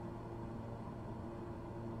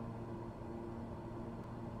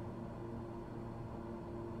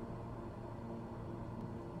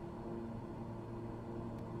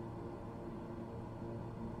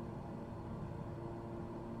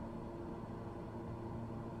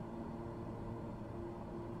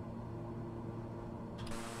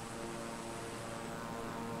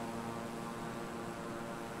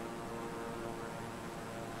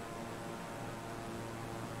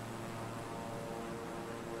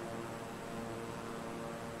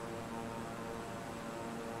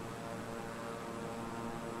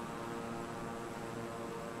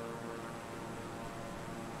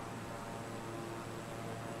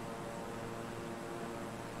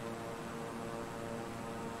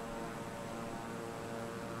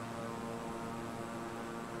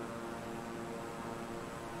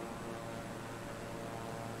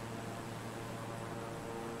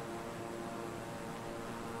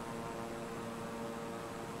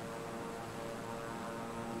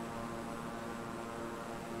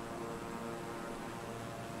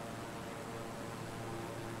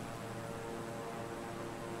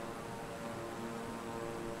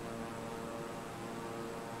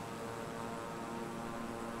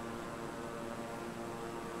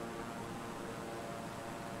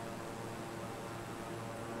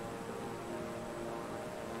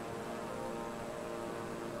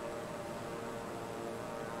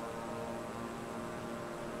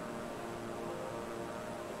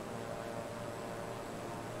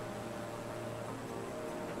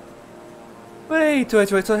 Wait,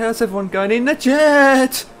 so how's everyone going in the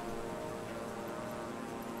chat?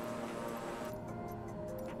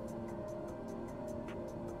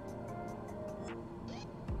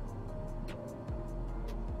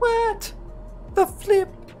 What the flip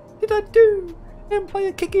did I do?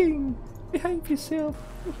 Empire kicking! Behave yourself!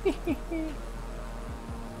 Oh,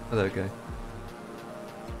 there we go.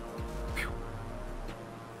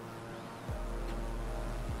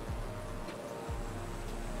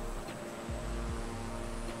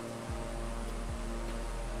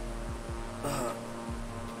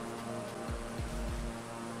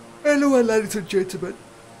 Hello, ladies and gentlemen.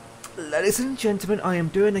 Ladies and gentlemen, I am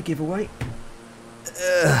doing a giveaway.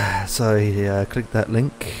 So click that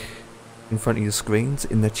link in front of your screens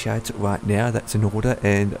in the chat right now. That's in order,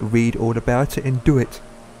 and read all about it and do it.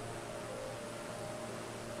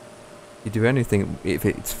 You do anything if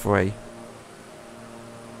it's free.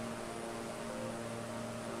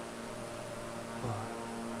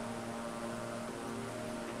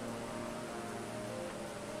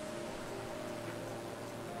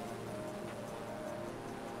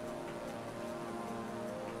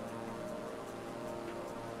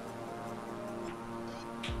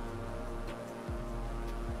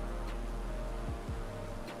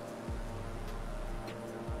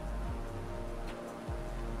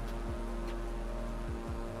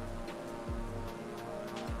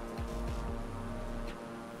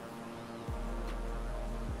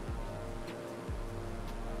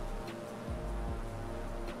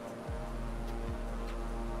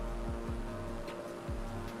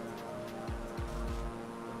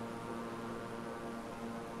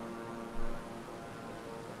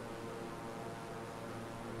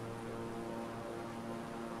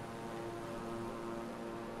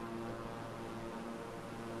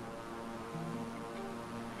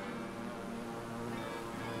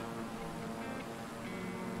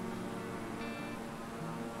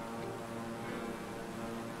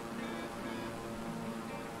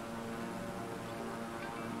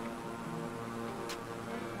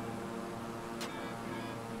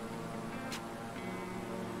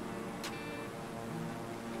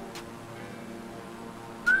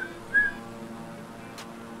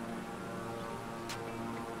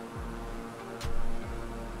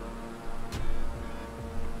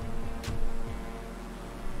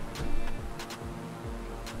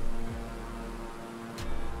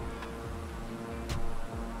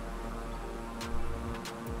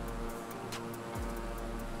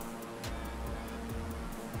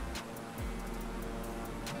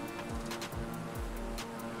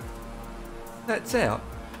 That's out?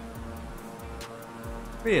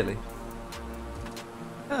 Really?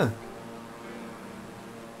 Huh.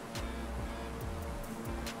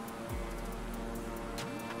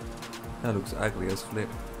 That looks ugly as flip.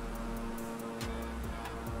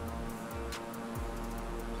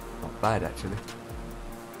 Not bad actually.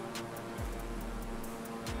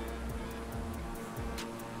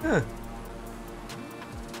 Huh.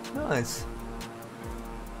 Nice.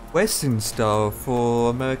 Western Star for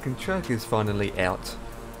American track is finally out.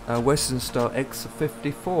 Western Star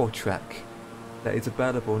X54 track that is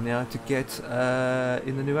available now to get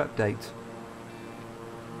in the new update.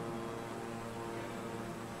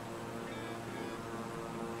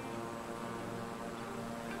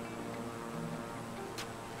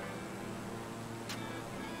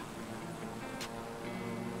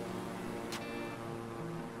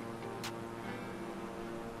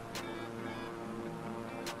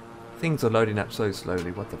 Things are loading up so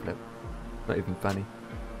slowly, what the flip? Not even funny.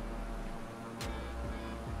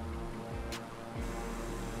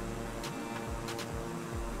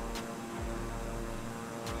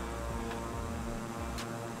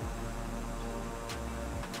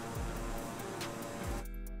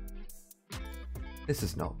 This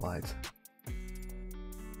is not wide.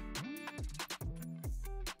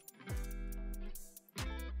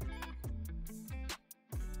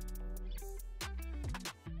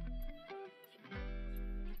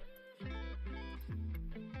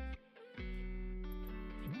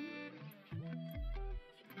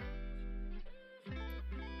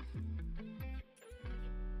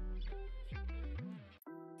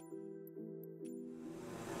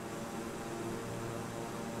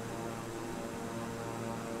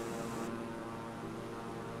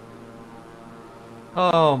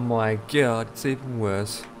 Oh my god, it's even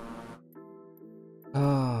worse.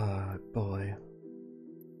 Oh boy.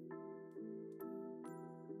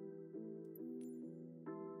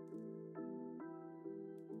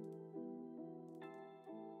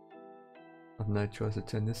 I've no choice to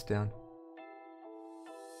turn this down.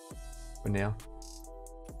 For now.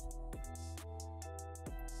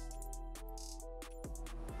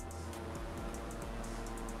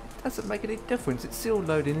 Doesn't make any difference. It's still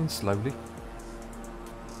loading in slowly.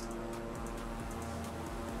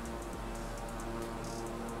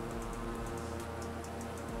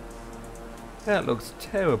 That looks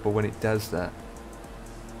terrible when it does that.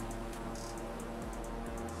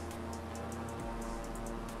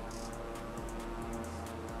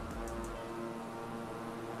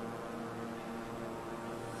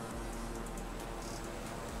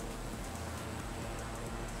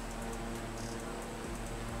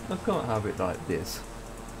 I can't have it like this.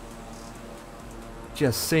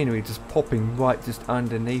 Just scenery just popping right just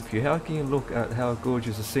underneath you. How can you look at how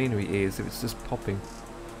gorgeous the scenery is if it's just popping?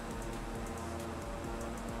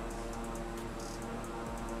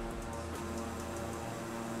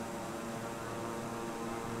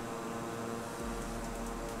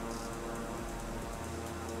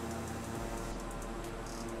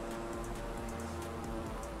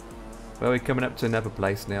 Well, we're coming up to another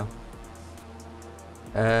place now.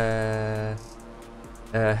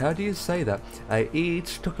 How do you say that?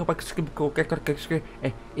 It's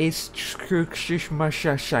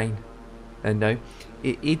no,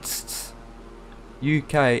 it's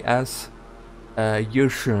UK as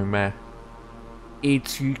Yoshima.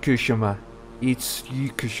 It's Yukushima. It's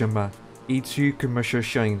Yukushima. It's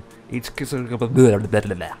Yukumasha. It's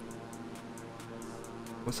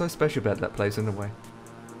what's so special about that place in a way?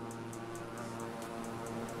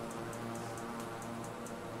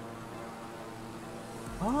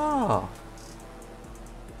 Ah,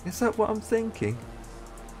 is that what I'm thinking?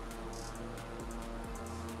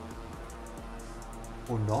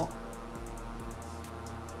 Or not?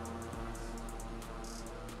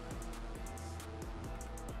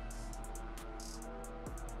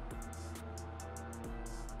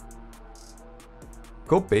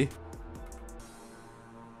 Could be.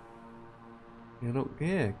 Yeah, look,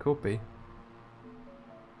 yeah, could be.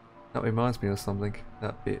 That reminds me of something,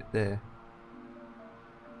 that bit there.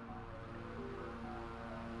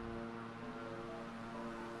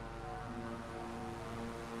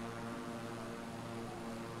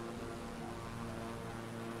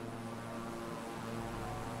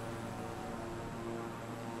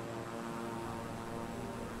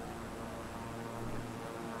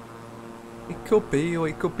 It could be or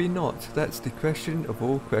it could be not. That's the question of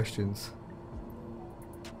all questions.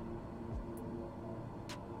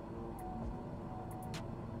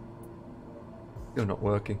 Still not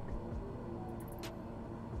working.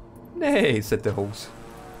 Nay, said the horse.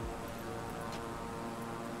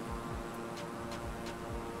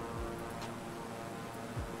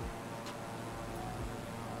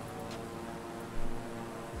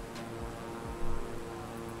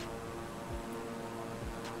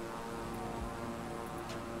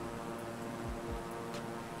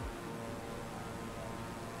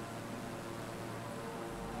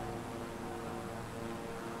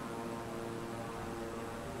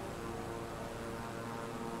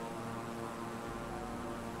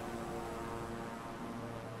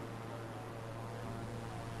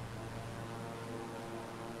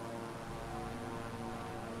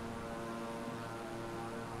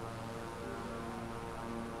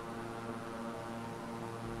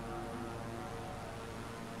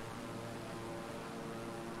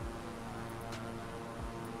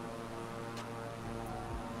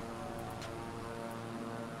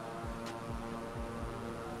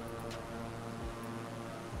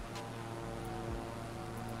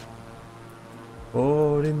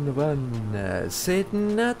 All in the one,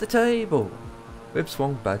 sitting at the table. Whip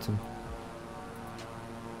wrong button.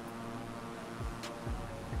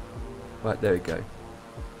 Right, there we go.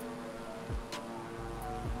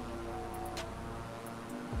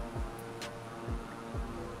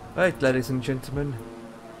 Right, ladies and gentlemen.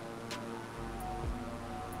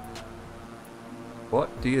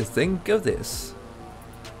 What do you think of this?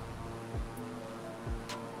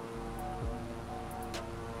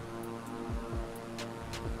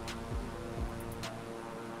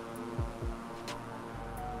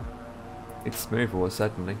 It's smooth all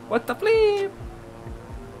suddenly. What the bleep?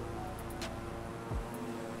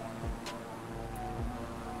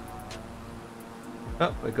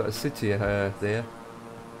 Oh, we got a city there.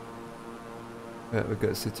 Yeah, we got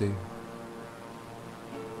a city.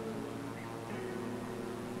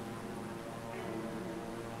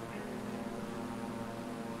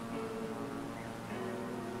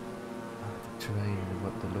 Oh, the terrain and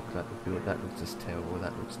what they look like, the build, that looks just terrible.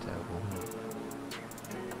 That looks terrible.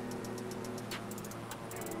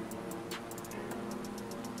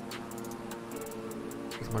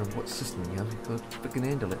 Doesn't matter what system you have, you've got to freaking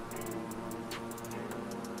handle it.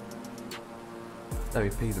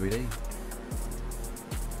 WP3D.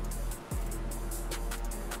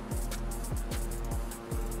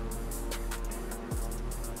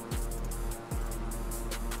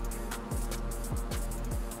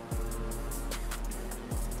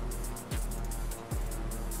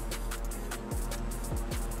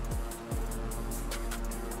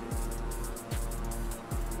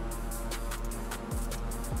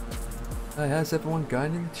 Hey, how's everyone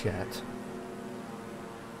going in the chat?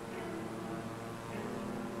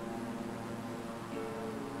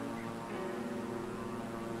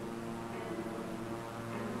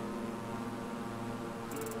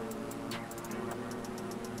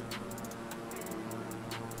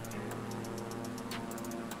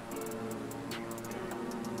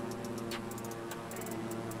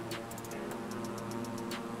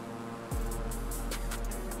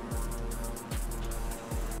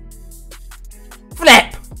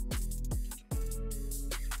 Flip!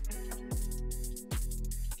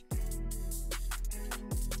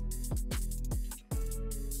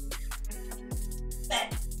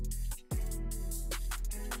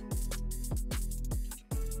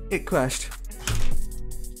 It crashed.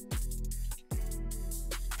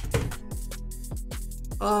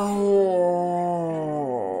 Oh,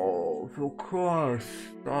 for Christ's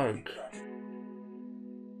sake.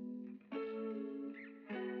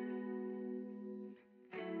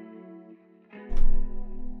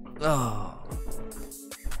 Oh.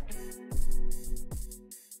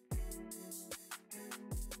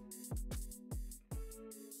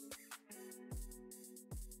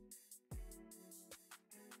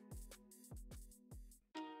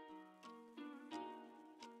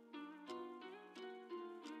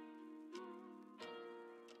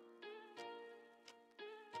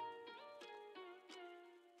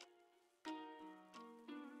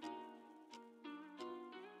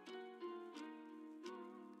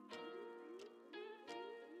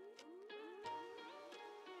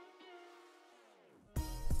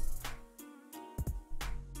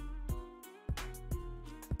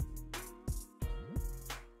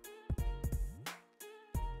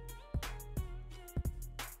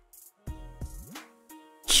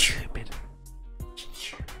 Stupid.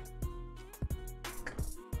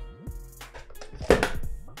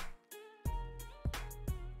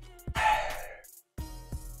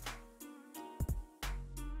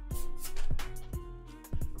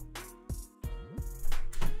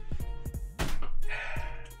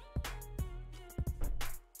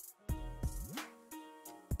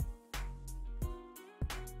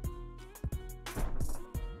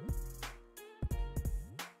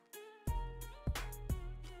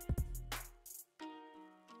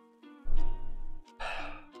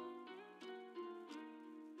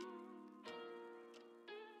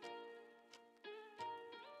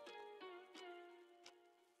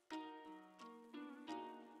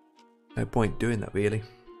 No point doing that, really.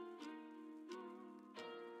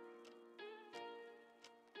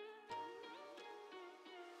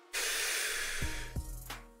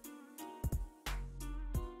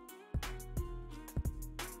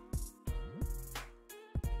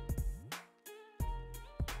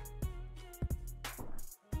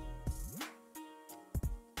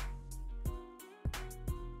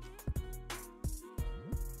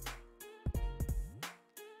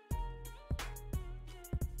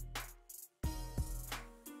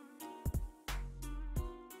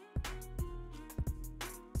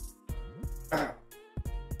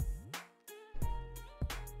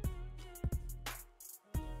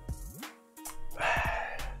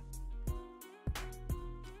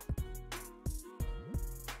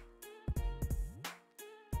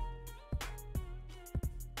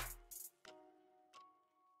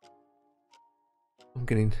 I'm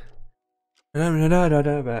getting... I don't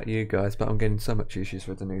know about you guys, but I'm getting so much issues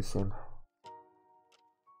with the new sim.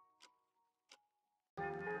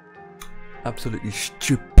 Absolutely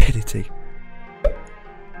stupidity.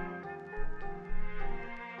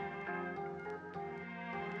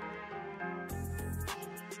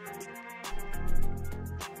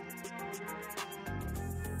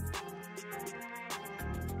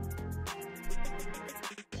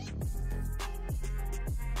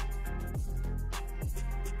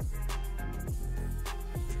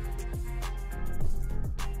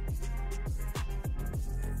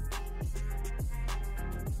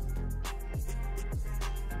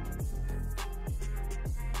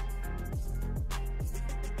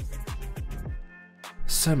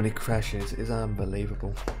 So many crashes, it's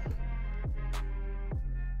unbelievable.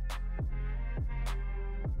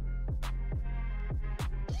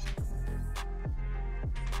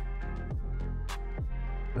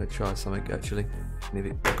 I'm gonna try something actually, and if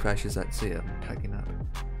it crashes, that's it, I'm packing up.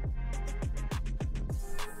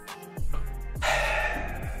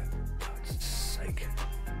 God's sake.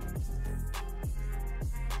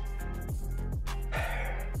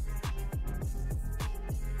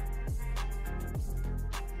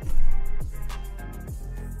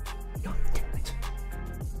 God damn it.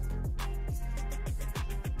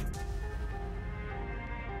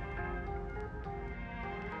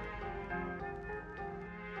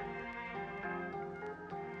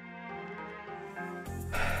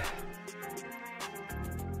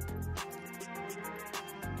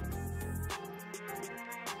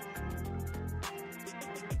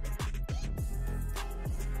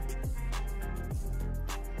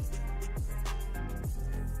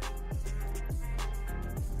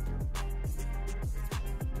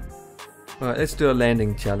 Alright, let's do a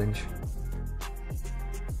landing challenge.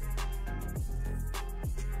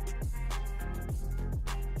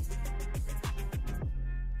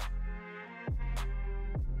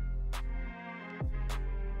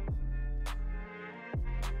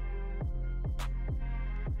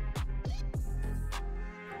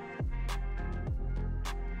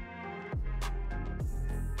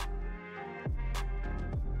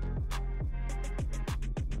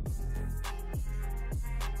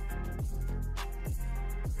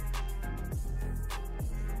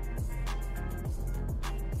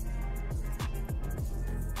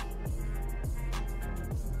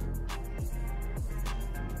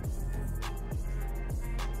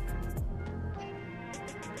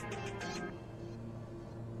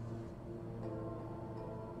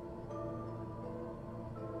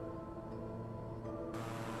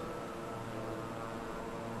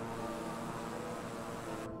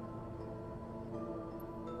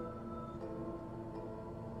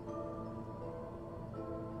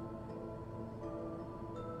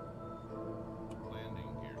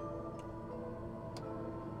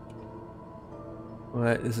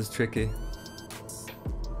 Alright, this is tricky.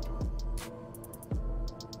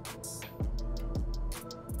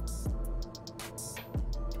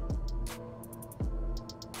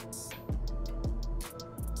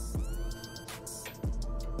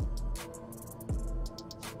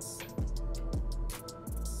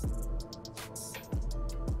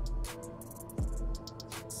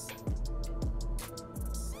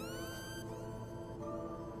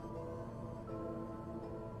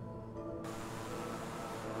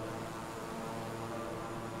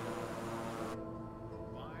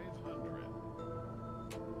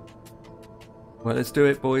 Well, let's do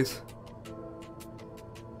it, boys.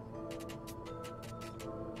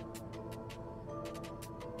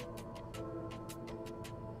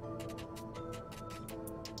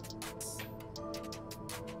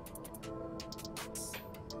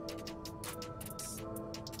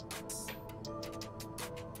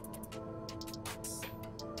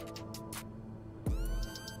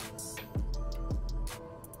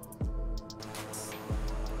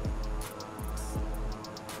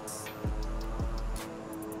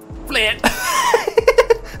 Flat.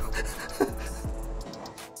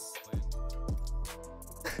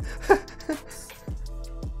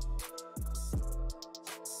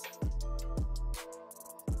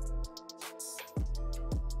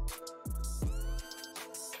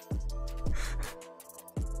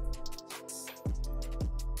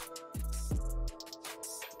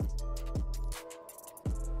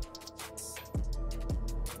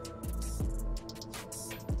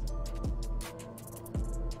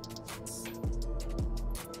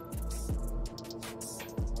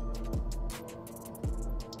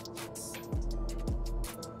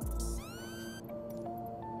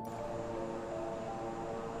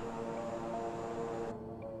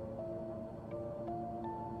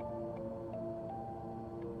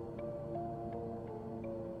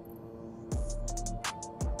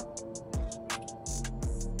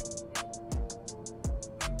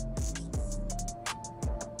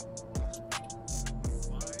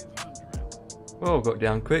 Oh, got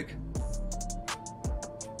down quick.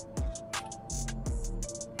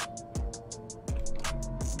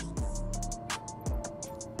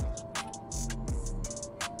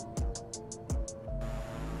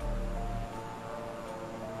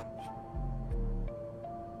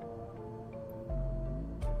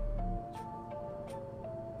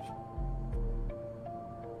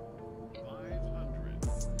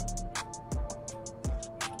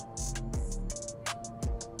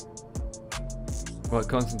 Right,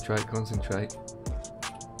 concentrate, concentrate.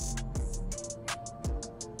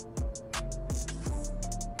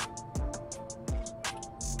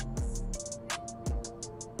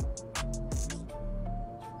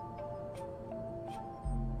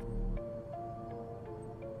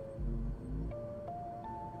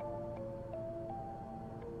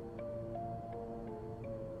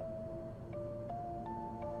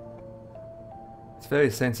 It's very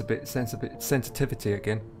sensitivity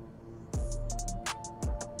again.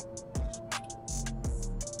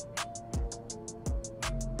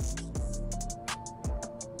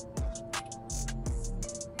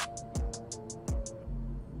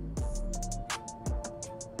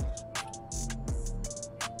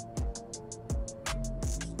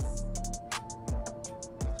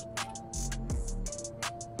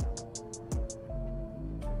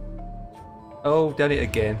 Oh, done it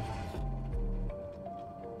again.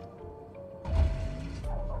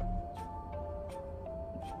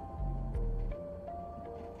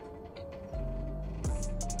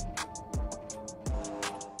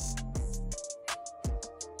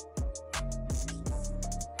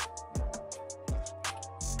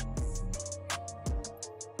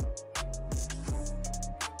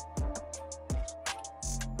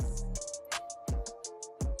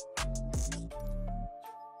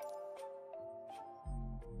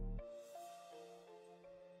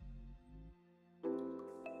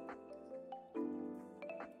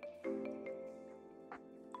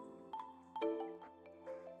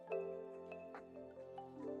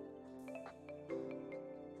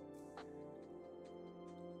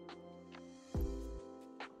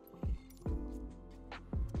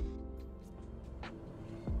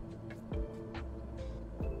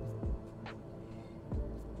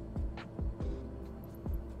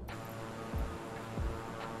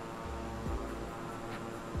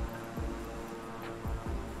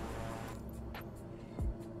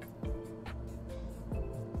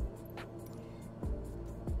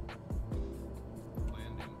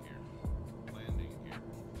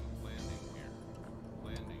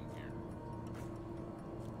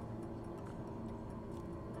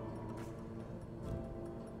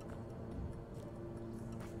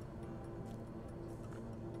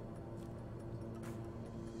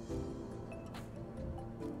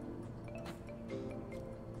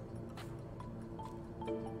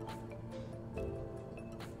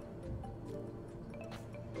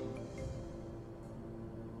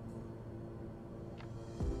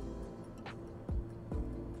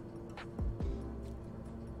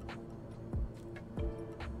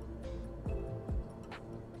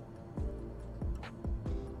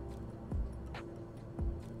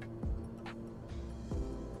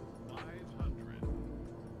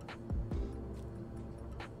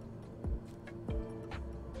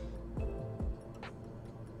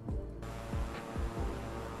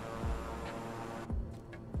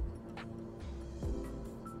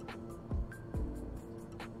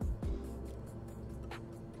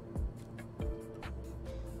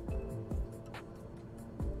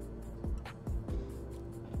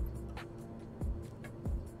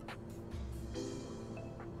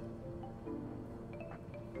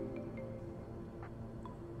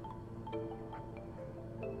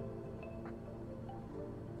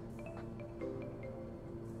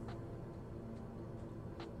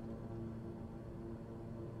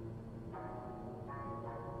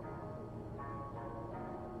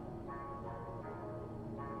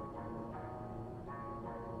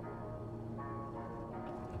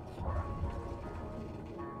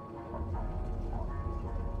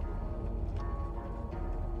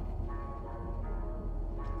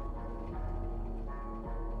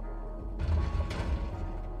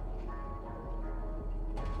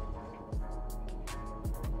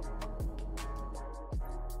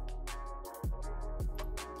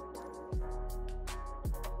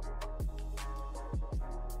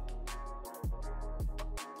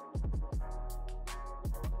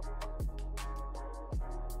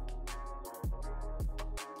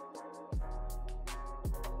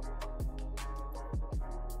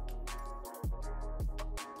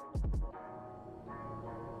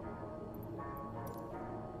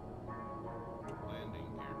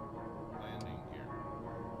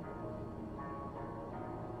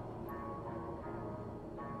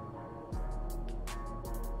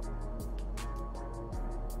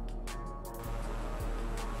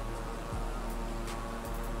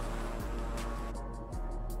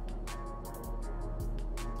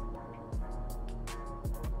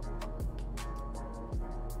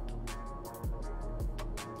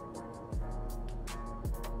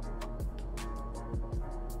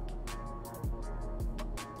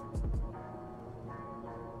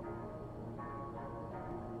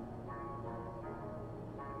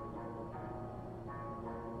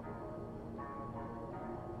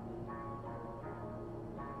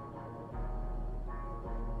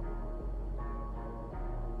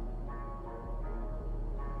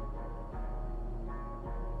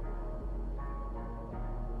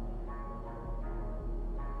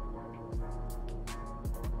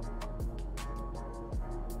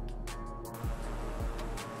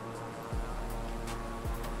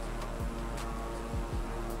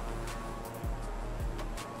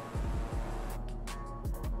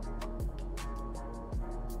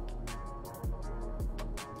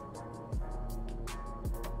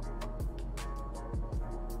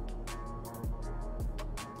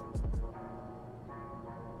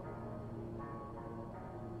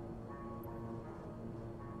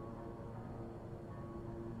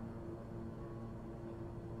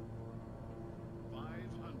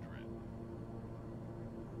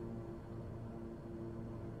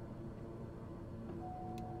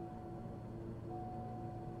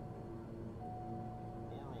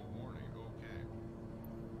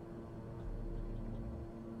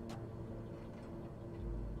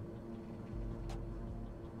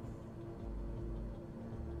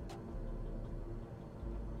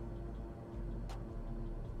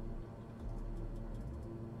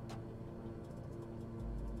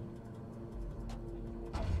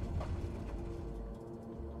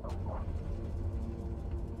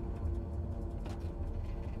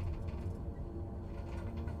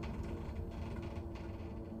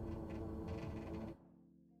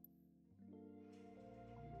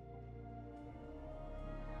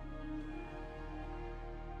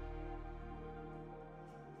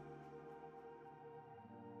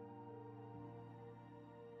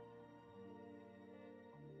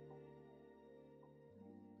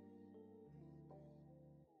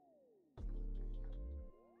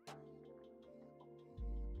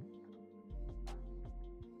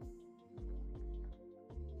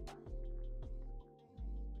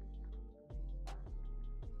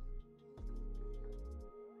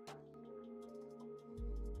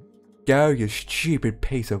 Go, you stupid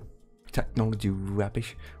piece of technology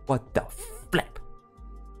rubbish. What the flip?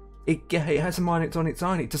 It has a mind on its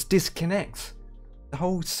own. It just disconnects. The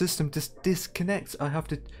whole system just disconnects. I have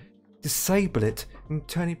to disable it and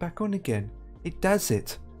turn it back on again. It does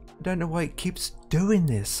it. I don't know why it keeps doing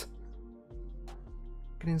this.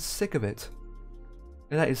 Getting sick of it.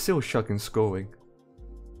 And that is still shocking scoring.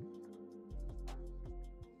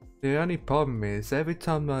 The only problem is every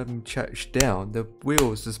time I'm touched down, the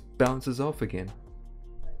wheels just bounces off again.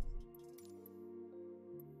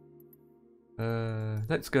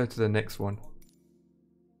 Let's go to the next one.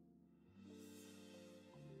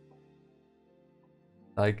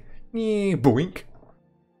 Like, boink.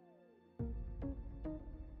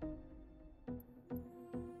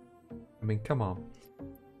 I mean, come on.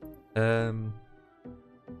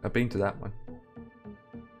 I've been to that one.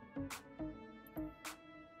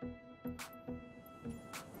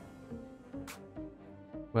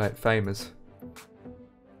 Right, famous.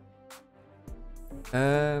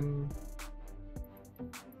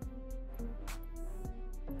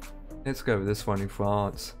 Let's go with this one in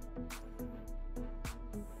France.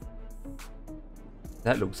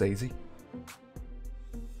 That looks easy.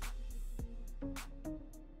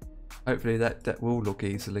 Hopefully that will look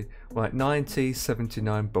easily. Right,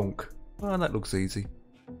 9079 bonk. Well, that looks easy.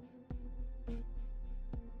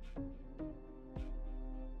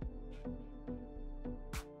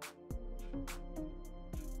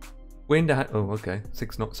 Wind oh, okay.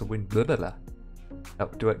 6 knots of wind. Blah blah blah.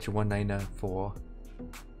 Up direction 1904.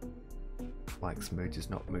 Mike's mood is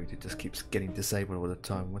not mood. It just keeps getting disabled all the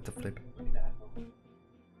time. What the flip?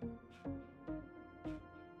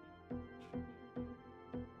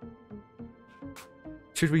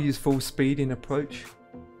 Should we use full speed in approach?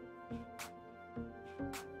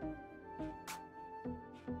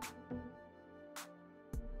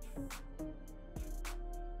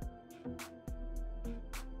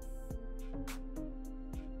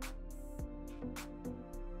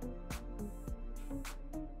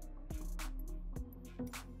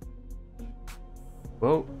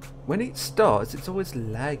 Well, when it starts, it's always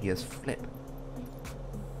laggy as flip.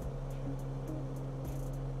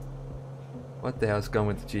 What the hell's going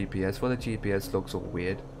with the GPS? Well, the GPS looks all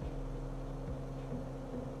weird.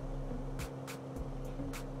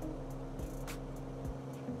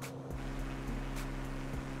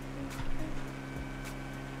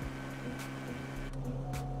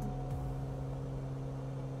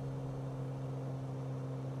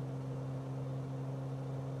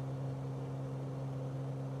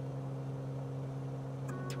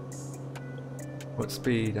 What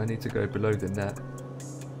speed? I need to go below than that.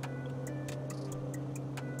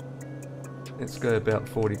 Let's go about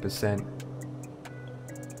 40%.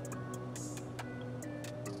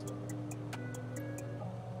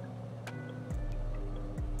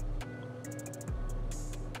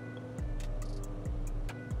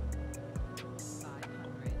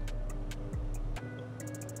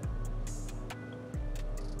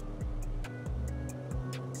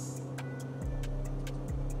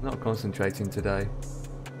 Not concentrating today.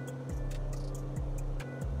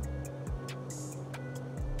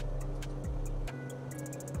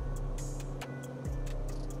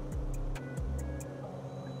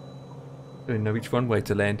 I don't know which one way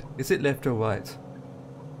to land. Is it left or right?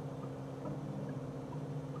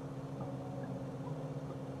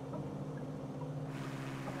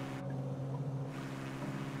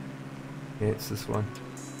 Yeah, it's this one.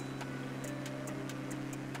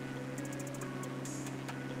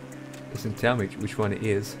 It doesn't tell me which one it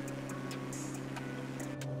is.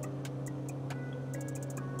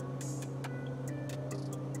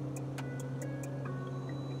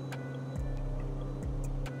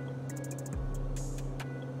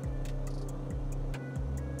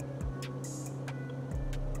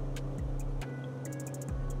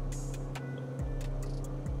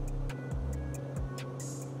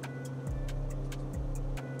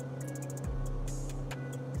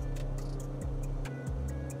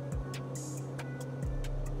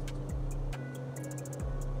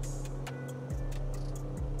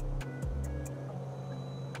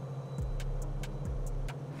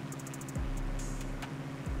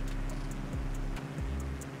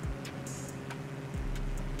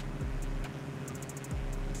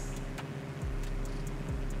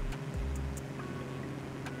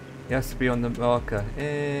 It has to be on the marker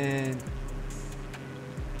and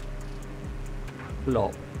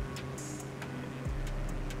plop.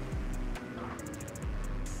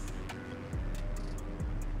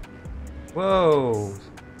 Whoa!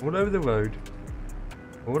 All over the road.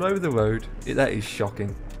 All over the road. That is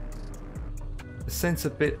shocking. The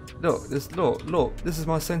sensibility. Look, this. Look. This is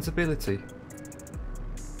my sensibility.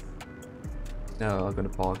 No, I'm gonna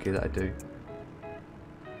park here. That I do.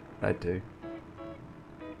 I do.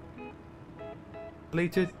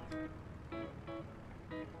 Completed.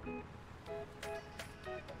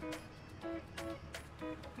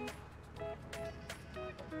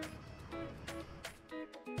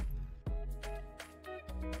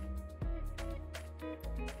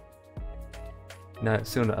 No,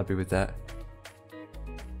 still not happy with that.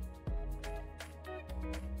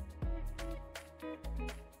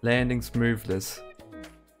 Landing smoothless.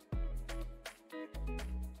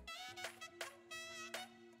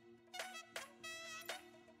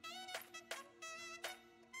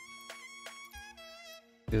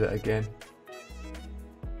 Do that again.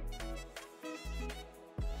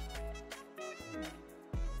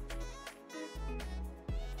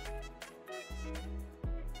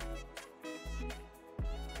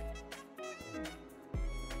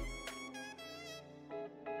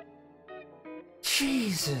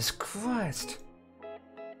 Jesus Christ.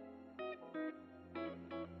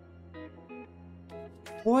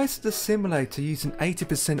 Why is the simulator using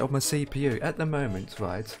 80% of my CPU at the moment,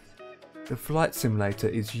 right? The flight simulator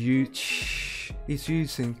is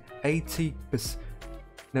using 80%.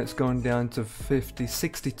 Now it's gone down to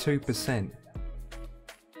 62%.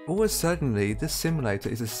 All of a sudden, this simulator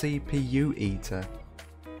is a CPU eater.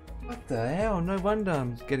 What the hell? No wonder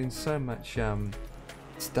I'm getting so much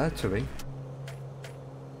stuttering.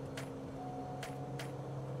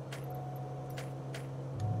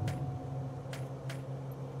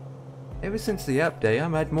 Ever since the update,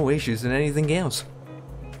 I've had more issues than anything else.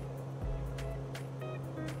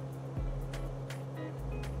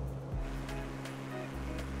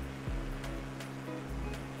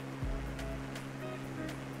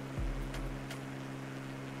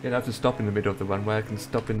 You'll have to stop in the middle of the runway. I can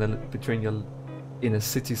stop in a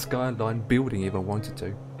city skyline building if I wanted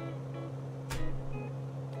to.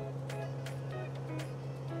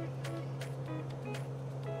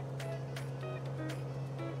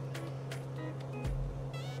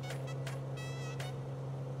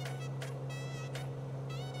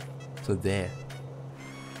 So there.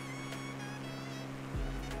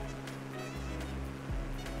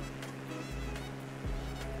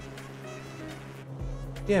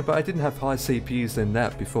 Yeah, but I didn't have high CPUs than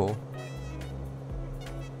that before.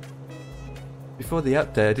 Before the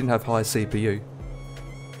update, I didn't have high CPU.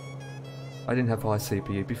 I didn't have high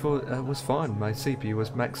CPU. Before, it was fine. My CPU was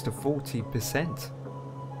maxed to 40%.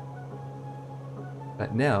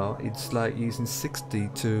 But now, it's like using 60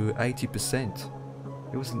 to 80%.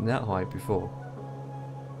 It wasn't that high before.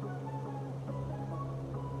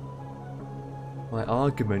 My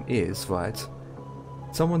argument is, right,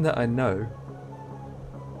 someone that I know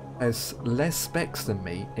has less specs than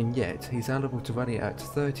me, and yet he's able to run it at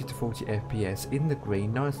 30 to 40 FPS in the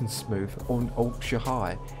green, nice and smooth, on ultra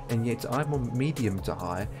high, and yet I'm on medium to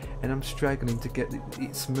high, and I'm struggling to get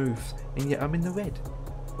it smooth, and yet I'm in the red.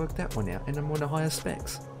 Work that one out, and I'm on a higher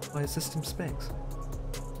specs, higher system specs.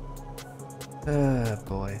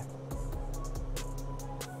 Boy.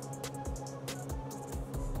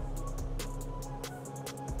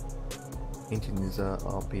 Engine is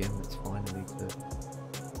RPM, that's fine, I need to...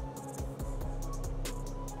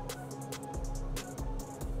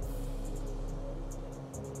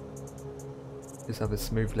 Just have a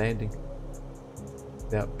smooth landing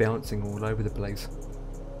without bouncing all over the place.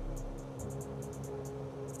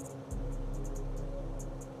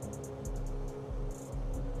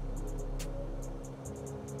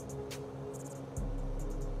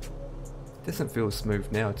 Doesn't feel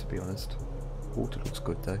smooth now, to be honest. Water looks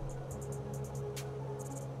good though.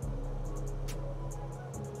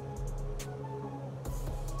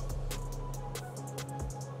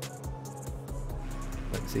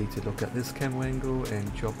 Let's see, to look at this camera angle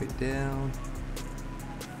and chop it down.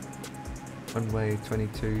 Runway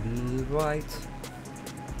 22 right.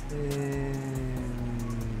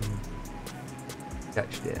 And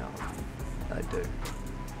touchdown. I do.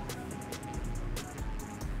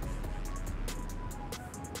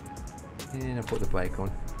 And I put the brake on.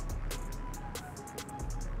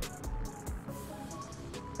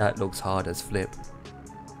 That looks hard as flip.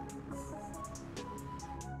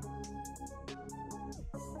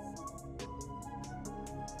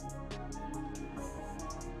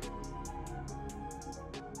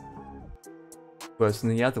 Worse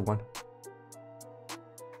than the other one.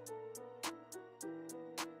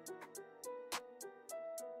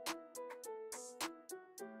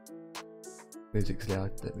 Music's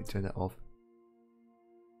loud, let me turn that off.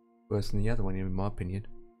 Worse than the other one, in my opinion.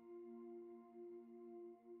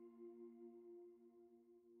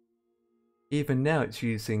 Even now it's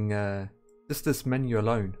using just this menu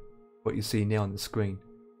alone, what you see now on the screen.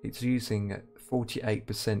 It's using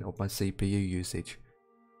 48% of my CPU usage.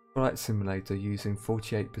 Flight Simulator using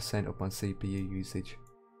 48% of my CPU usage.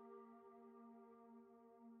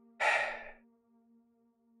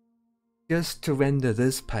 Just to render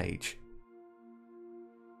this page.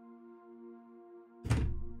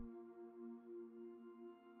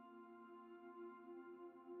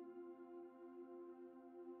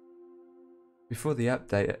 Before the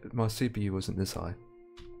update, my CPU wasn't this high.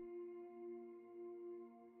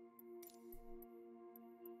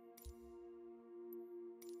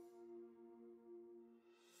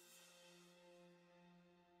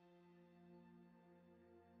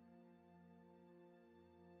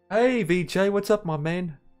 Hey VJ, what's up my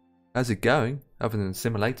man? How's it going? Other than the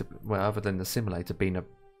simulator, well, other than the simulator being a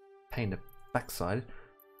pain in the backside.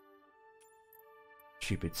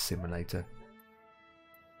 Stupid simulator.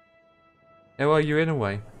 How are you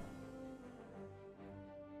anyway?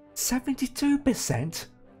 72%?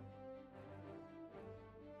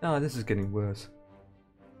 Oh, this is getting worse.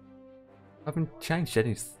 I haven't changed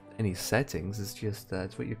any settings, it's just,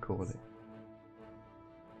 it's what you call it.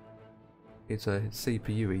 It's a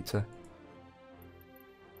CPU eater.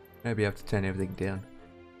 Maybe I have to turn everything down.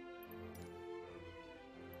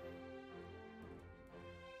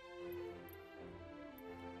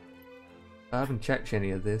 I haven't checked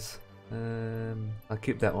any of this. I'll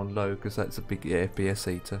keep that on low because that's a big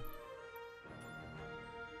FPS eater.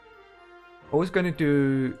 I was going to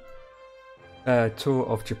do a tour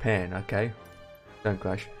of Japan, okay? Don't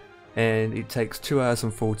crash. And it takes 2 hours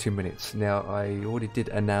and 40 minutes. Now I already did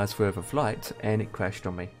an hour's worth of flight and it crashed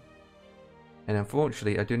on me. And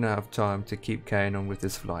unfortunately I do not have time to keep carrying on with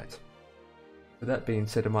this flight. With that being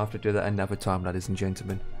said, I'm going to have to do that another time, ladies and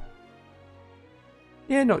gentlemen.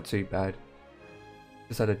 Yeah, not too bad.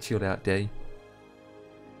 Just had a chilled out day.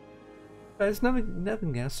 But there's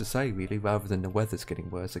nothing else to say really, rather than the weather's getting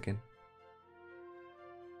worse again.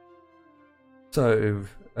 So,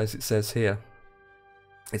 as it says here,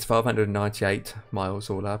 it's 598 miles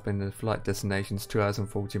all up, and the flight destination's 2 hours and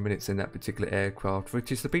 40 minutes in that particular aircraft,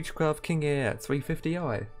 which is the Beechcraft King Air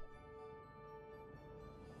 350i.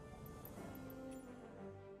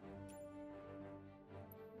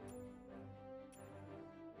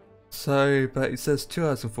 So, but it says 2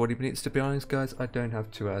 hours and 40 minutes. To be honest, guys, I don't have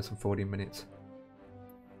 2 hours and 40 minutes.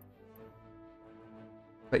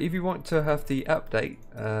 But if you want to have the update,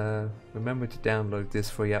 remember to download this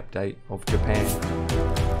free update of Japan.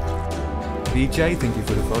 VJ, thank you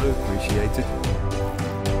for the follow, appreciate it.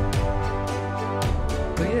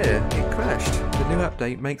 But yeah, it crashed. The new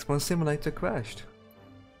update makes my simulator crashed.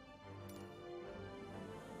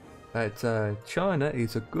 But China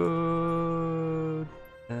is a good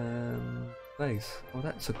place. Well,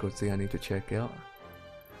 that's a good thing I need to check out.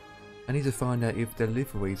 I need to find out if the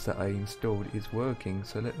liveries that I installed is working,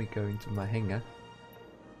 so let me go into my hangar.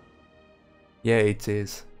 Yeah, it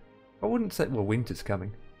is. I wouldn't say, well, winter's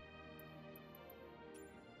coming.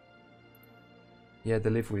 Yeah, the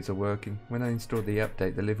liveries are working. When I installed the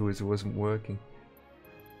update, the liveries wasn't working.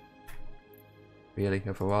 Really,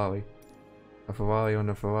 a Ferrari? A Ferrari on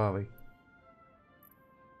a Ferrari?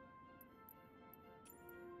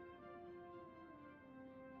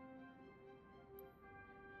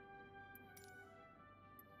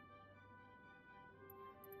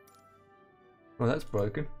 Well, that's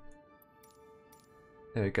broken.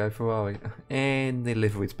 There we go, Ferrari. And the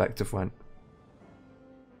livery's back to front.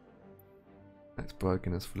 That's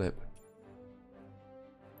broken as flip.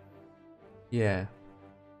 Yeah.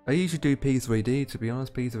 I usually do P3D, to be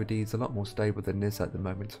honest. P3D is a lot more stable than this at the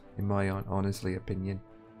moment, in my honestly opinion.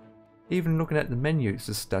 Even looking at the menu, it's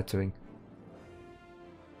just stuttering.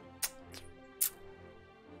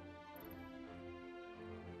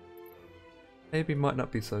 Maybe it might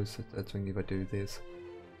not be so stuttering if I do this.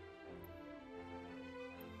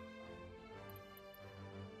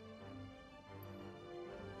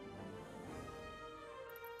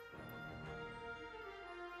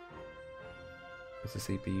 What's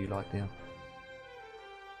the CPU like now?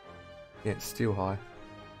 Yeah, it's still high.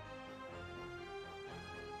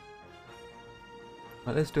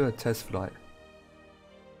 Right, let's do a test flight.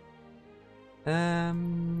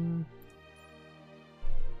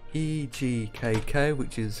 EGKK,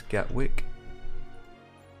 which is Gatwick.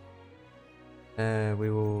 We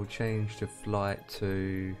will change the flight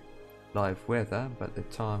to live weather, but the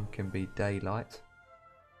time can be daylight.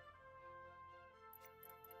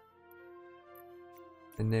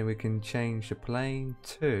 And then we can change the plane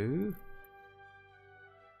to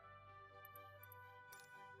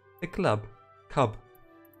the cub,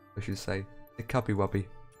 I should say, the cubby wubby.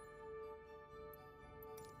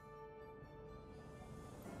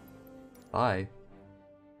 Hi.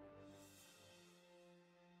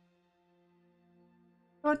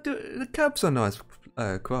 The cabs are nice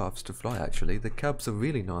crafts to fly, actually. The cabs are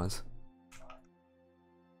really nice.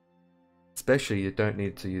 Especially you don't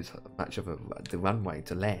need to use much of the runway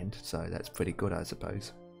to land, so that's pretty good, I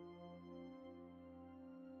suppose.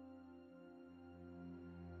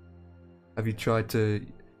 Have you tried to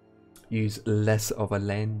use less of a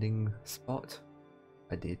landing spot?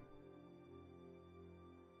 I did.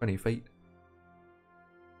 20 feet.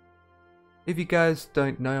 If you guys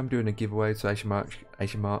don't know, I'm doing a giveaway, so Asian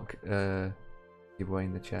Mark giveaway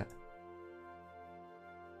in the chat.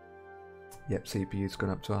 Yep, CPU's gone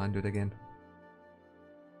up to 100 again.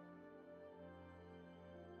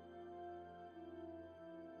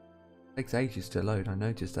 Takes ages to load, I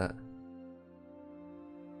noticed that.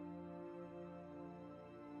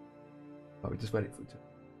 Oh, we just waited for it to...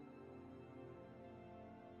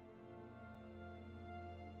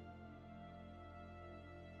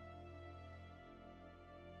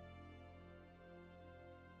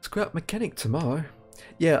 Scrap mechanic tomorrow.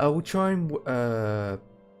 Yeah, I will try and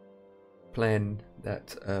plan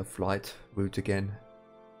that flight route again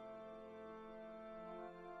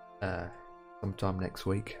sometime next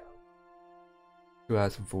week. 2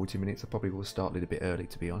 hours and 40 minutes. I probably will start a little bit early,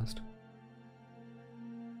 to be honest.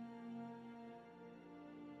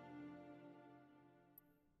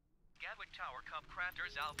 Gatwick Tower, Cub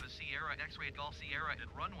Crafters, Alpha Sierra, X-Ray Golf Sierra, and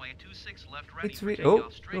runway 26 left ready for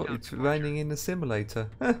takeoff. It's raining in the simulator.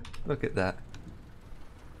 Look at that.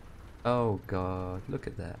 Oh god, look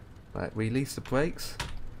at that. Right, release the brakes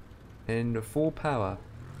and full power.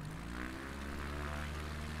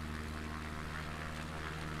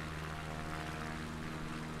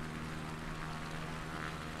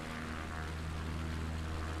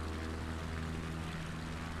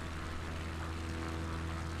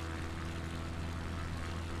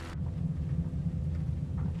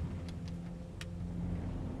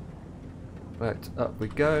 Right, up we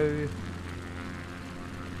go.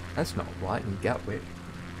 That's not right in Gatwick.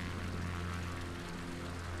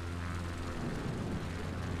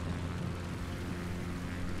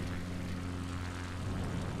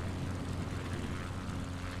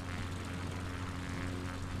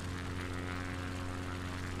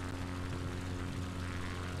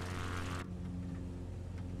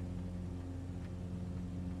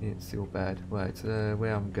 It's still bad. Right,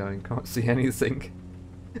 where I'm going, can't see anything.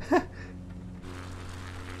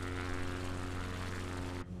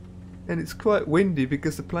 And it's quite windy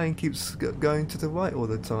because the plane keeps going to the right all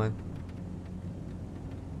the time.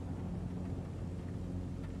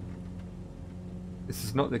 This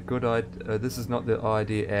is not the good idea. This is not the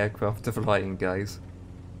ideal aircraft to fly in, guys.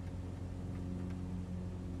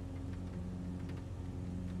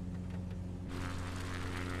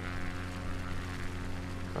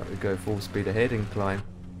 Right, we go full speed ahead and climb.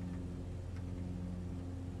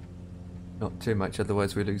 Not too much,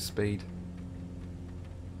 otherwise we lose speed.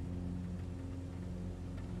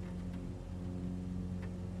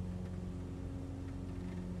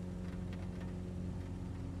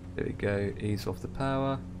 There we go, ease off the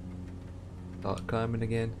power. Start climbing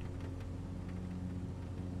again.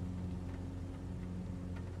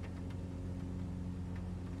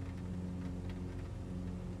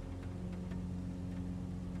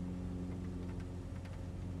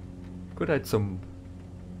 Could add some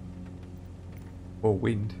more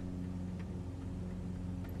wind.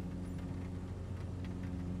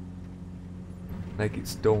 Make it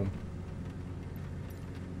storm.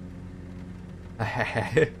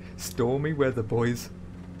 Stormy weather, boys.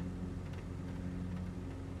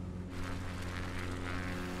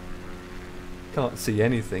 Can't see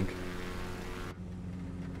anything.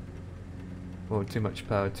 Oh, too much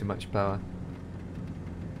power, too much power.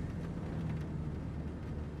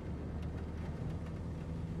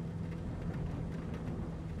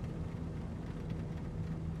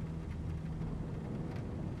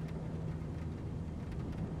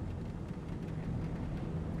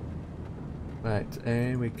 Right,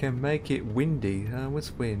 and we can make it windy.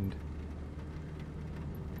 What's wind?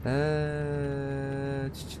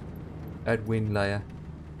 Add wind layer.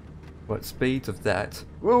 What speed of that?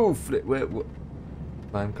 Whoa, flip, where?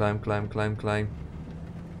 Climb, climb, climb, climb, climb.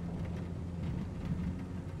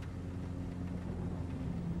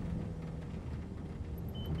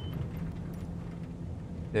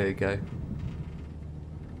 There we go.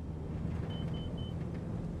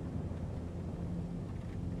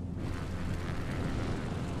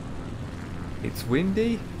 It's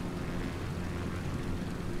windy.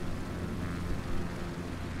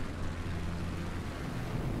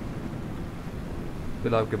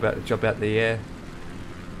 Feel like I'm about to jump out the air.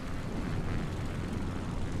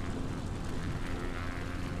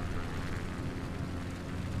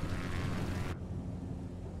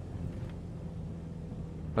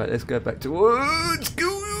 Right, let's go back to. Oh, it's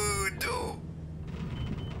good.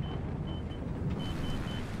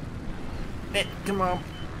 Come on.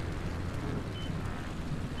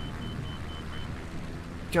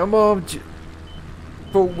 Come on.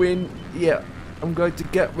 Full wind. Yeah, I'm going to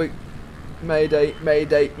Gatwick. Mayday,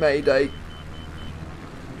 mayday, mayday.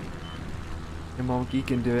 Come on, you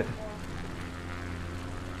can do it.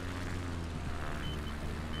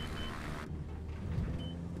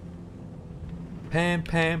 Pam,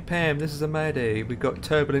 Pam, Pam, this is a mayday. We got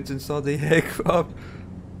turbulence inside the aircraft.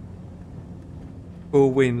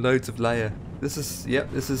 Full wind, loads of layer. This is,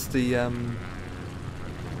 yep, this is the,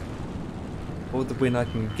 all the wind I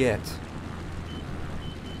can get.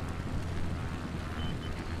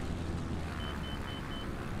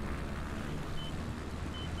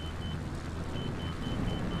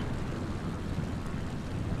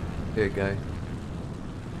 Here we go.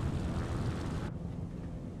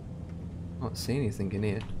 Can't see anything in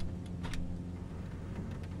here.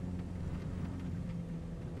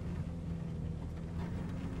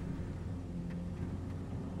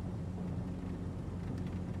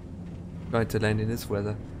 Going to land in this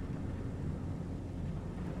weather.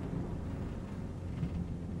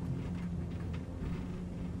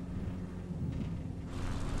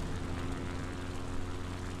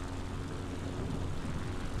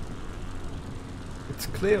 It's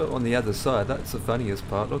clear on the other side, that's the funniest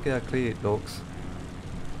part. Look how clear it looks.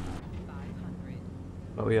 500.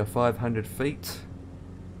 Oh, we are 500 feet.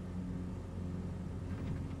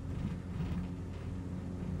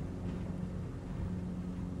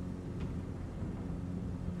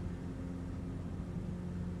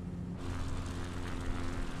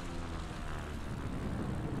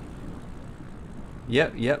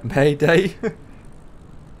 Yep, mayday.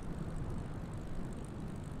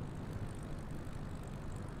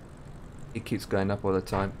 It keeps going up all the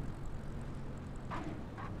time.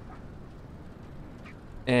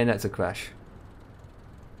 And that's a crash.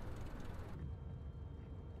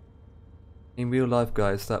 In real life,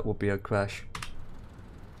 guys, that will be a crash.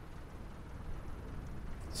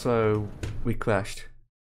 So, we crashed.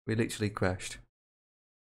 We literally crashed.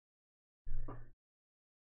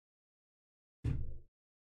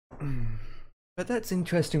 But that's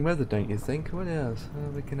interesting weather, don't you think? What else?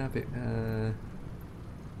 We can have it,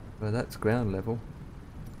 well, that's ground level.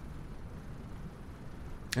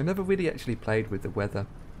 I never really actually played with the weather.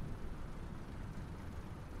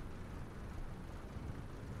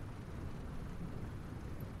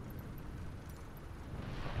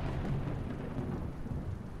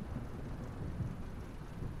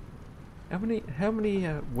 How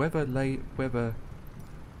many weather?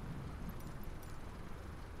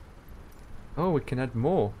 Oh, we can add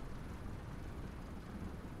more.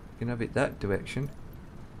 We can have it that direction.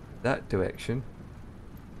 That direction.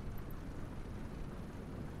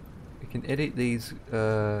 We can edit these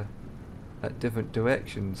at different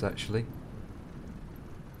directions actually.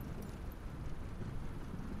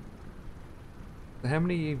 So how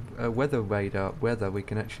many weather we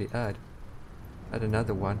can actually add? Add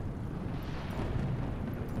another one.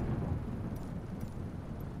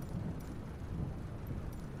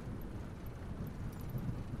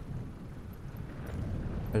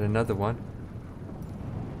 Add another one.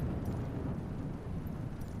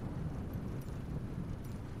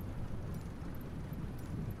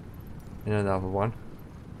 And another one.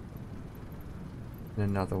 And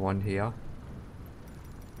another one here.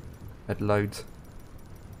 Add loads.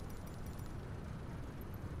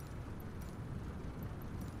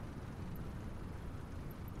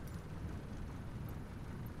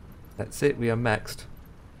 That's it, we are maxed.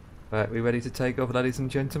 Right, we ready to take off, ladies and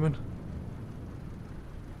gentlemen?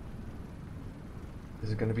 This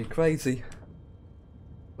is going to be crazy.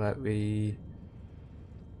 Right, we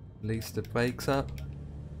release the brakes up.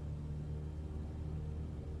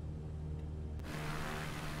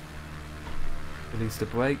 Release the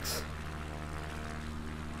brakes.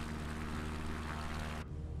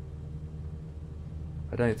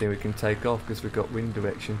 I don't think we can take off because we've got wind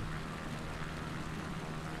direction.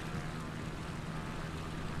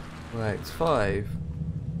 Right, it's 5.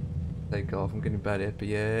 Take off, I'm getting bad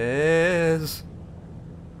FPS.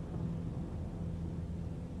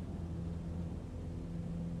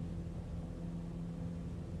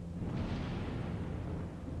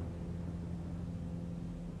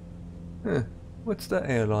 Huh, what's that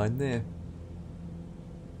airline there?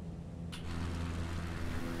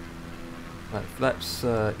 Right, flaps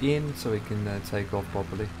in so we can take off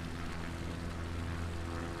properly.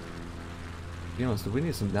 To be honest, the wind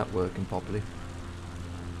isn't that working properly.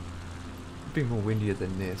 It'd be more windier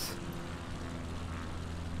than this.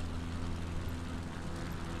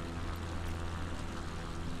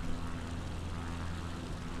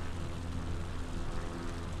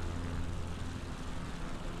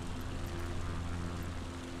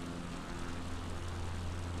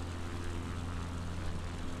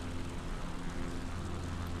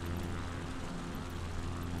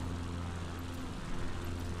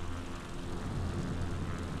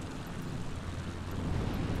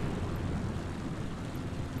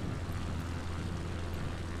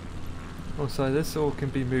 Oh, so this all can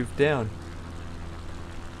be moved down.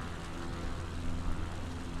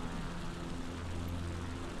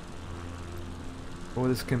 All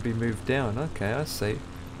this can be moved down. Okay, I see.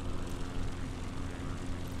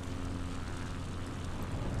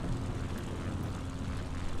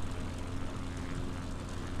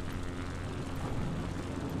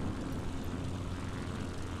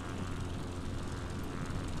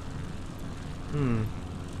 Hmm.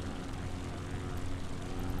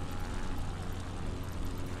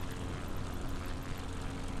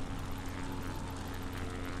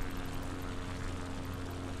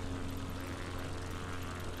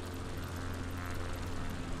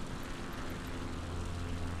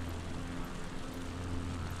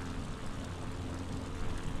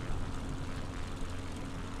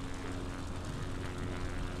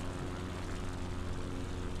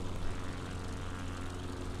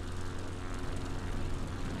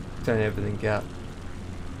 Turn everything out.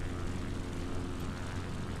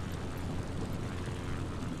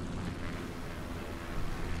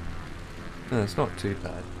 No, it's not too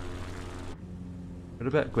bad. What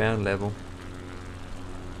about ground level?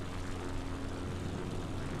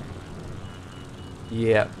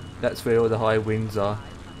 Yeah, that's where all the high winds are.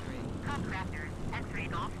 Contractors, X-ray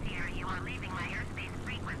Golf Sierra, you are leaving my airspace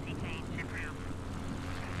frequency change approved.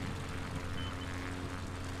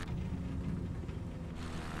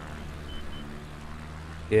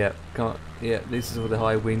 Yeah, can't. Yeah, this is all the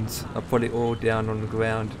high winds. I put it all down on the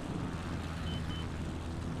ground.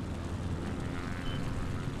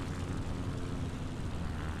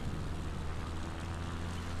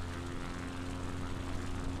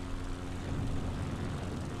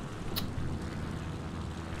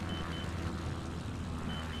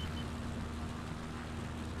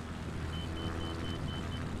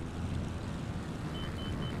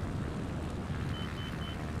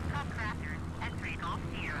 Contractors, X-ray Golf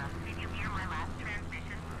Sierra, did you hear my last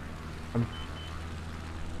transmission?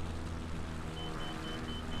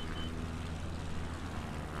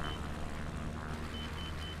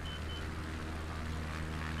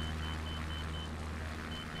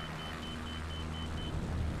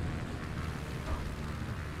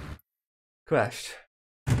 Crashed.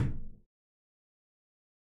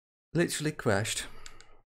 Literally crashed.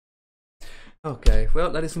 Okay, well,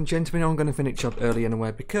 ladies and gentlemen, I'm going to finish up early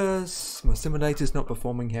anyway because my simulator's not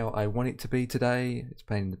performing how I want it to be today. It's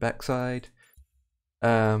pain in the backside.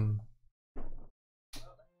 Even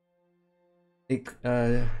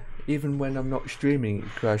when I'm not streaming, it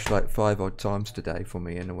crashed like 5 odd times today for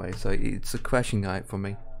me anyway. So it's a crashing night for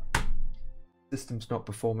me. System's not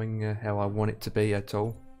performing how I want it to be at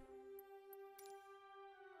all.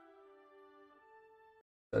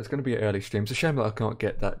 So it's going to be an early stream. It's a shame that I can't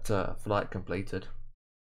get that flight completed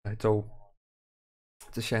at all.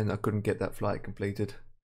 It's a shame that I couldn't get that flight completed.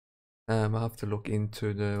 I'll have to look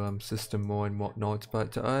into the system more and whatnot,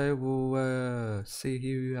 but I will see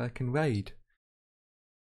who I can raid.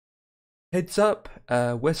 Heads up,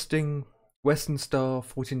 Western Star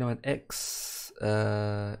 49X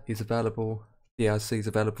is available. DRC is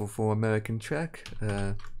available for American Track.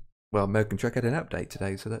 Well, American Track had an update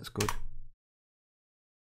today, so that's good.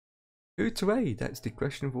 Who to raid? That's the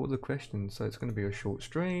question of all the questions. So it's going to be a short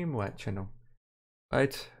stream. Right, channel.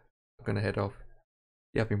 Right, I'm going to head off.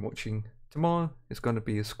 Yeah, I've been watching. Tomorrow it's going to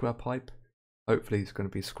be a scrap hype. Hopefully it's going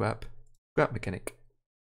to be scrap mechanic.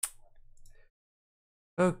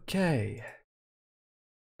 Okay.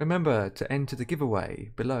 Remember to enter the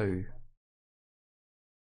giveaway below.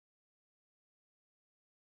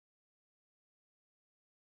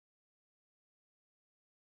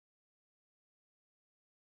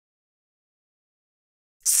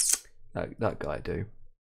 That guy do.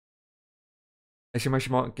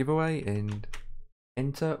 Exclamation mark giveaway and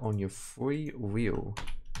enter on your free reel.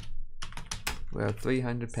 We have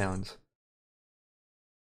 £300.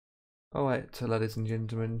 Alright, ladies and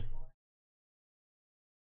gentlemen.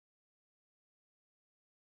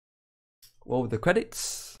 Roll the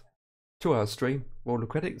credits. 2 hour stream. Roll the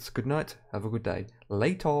credits. Good night. Have a good day.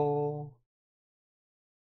 Later.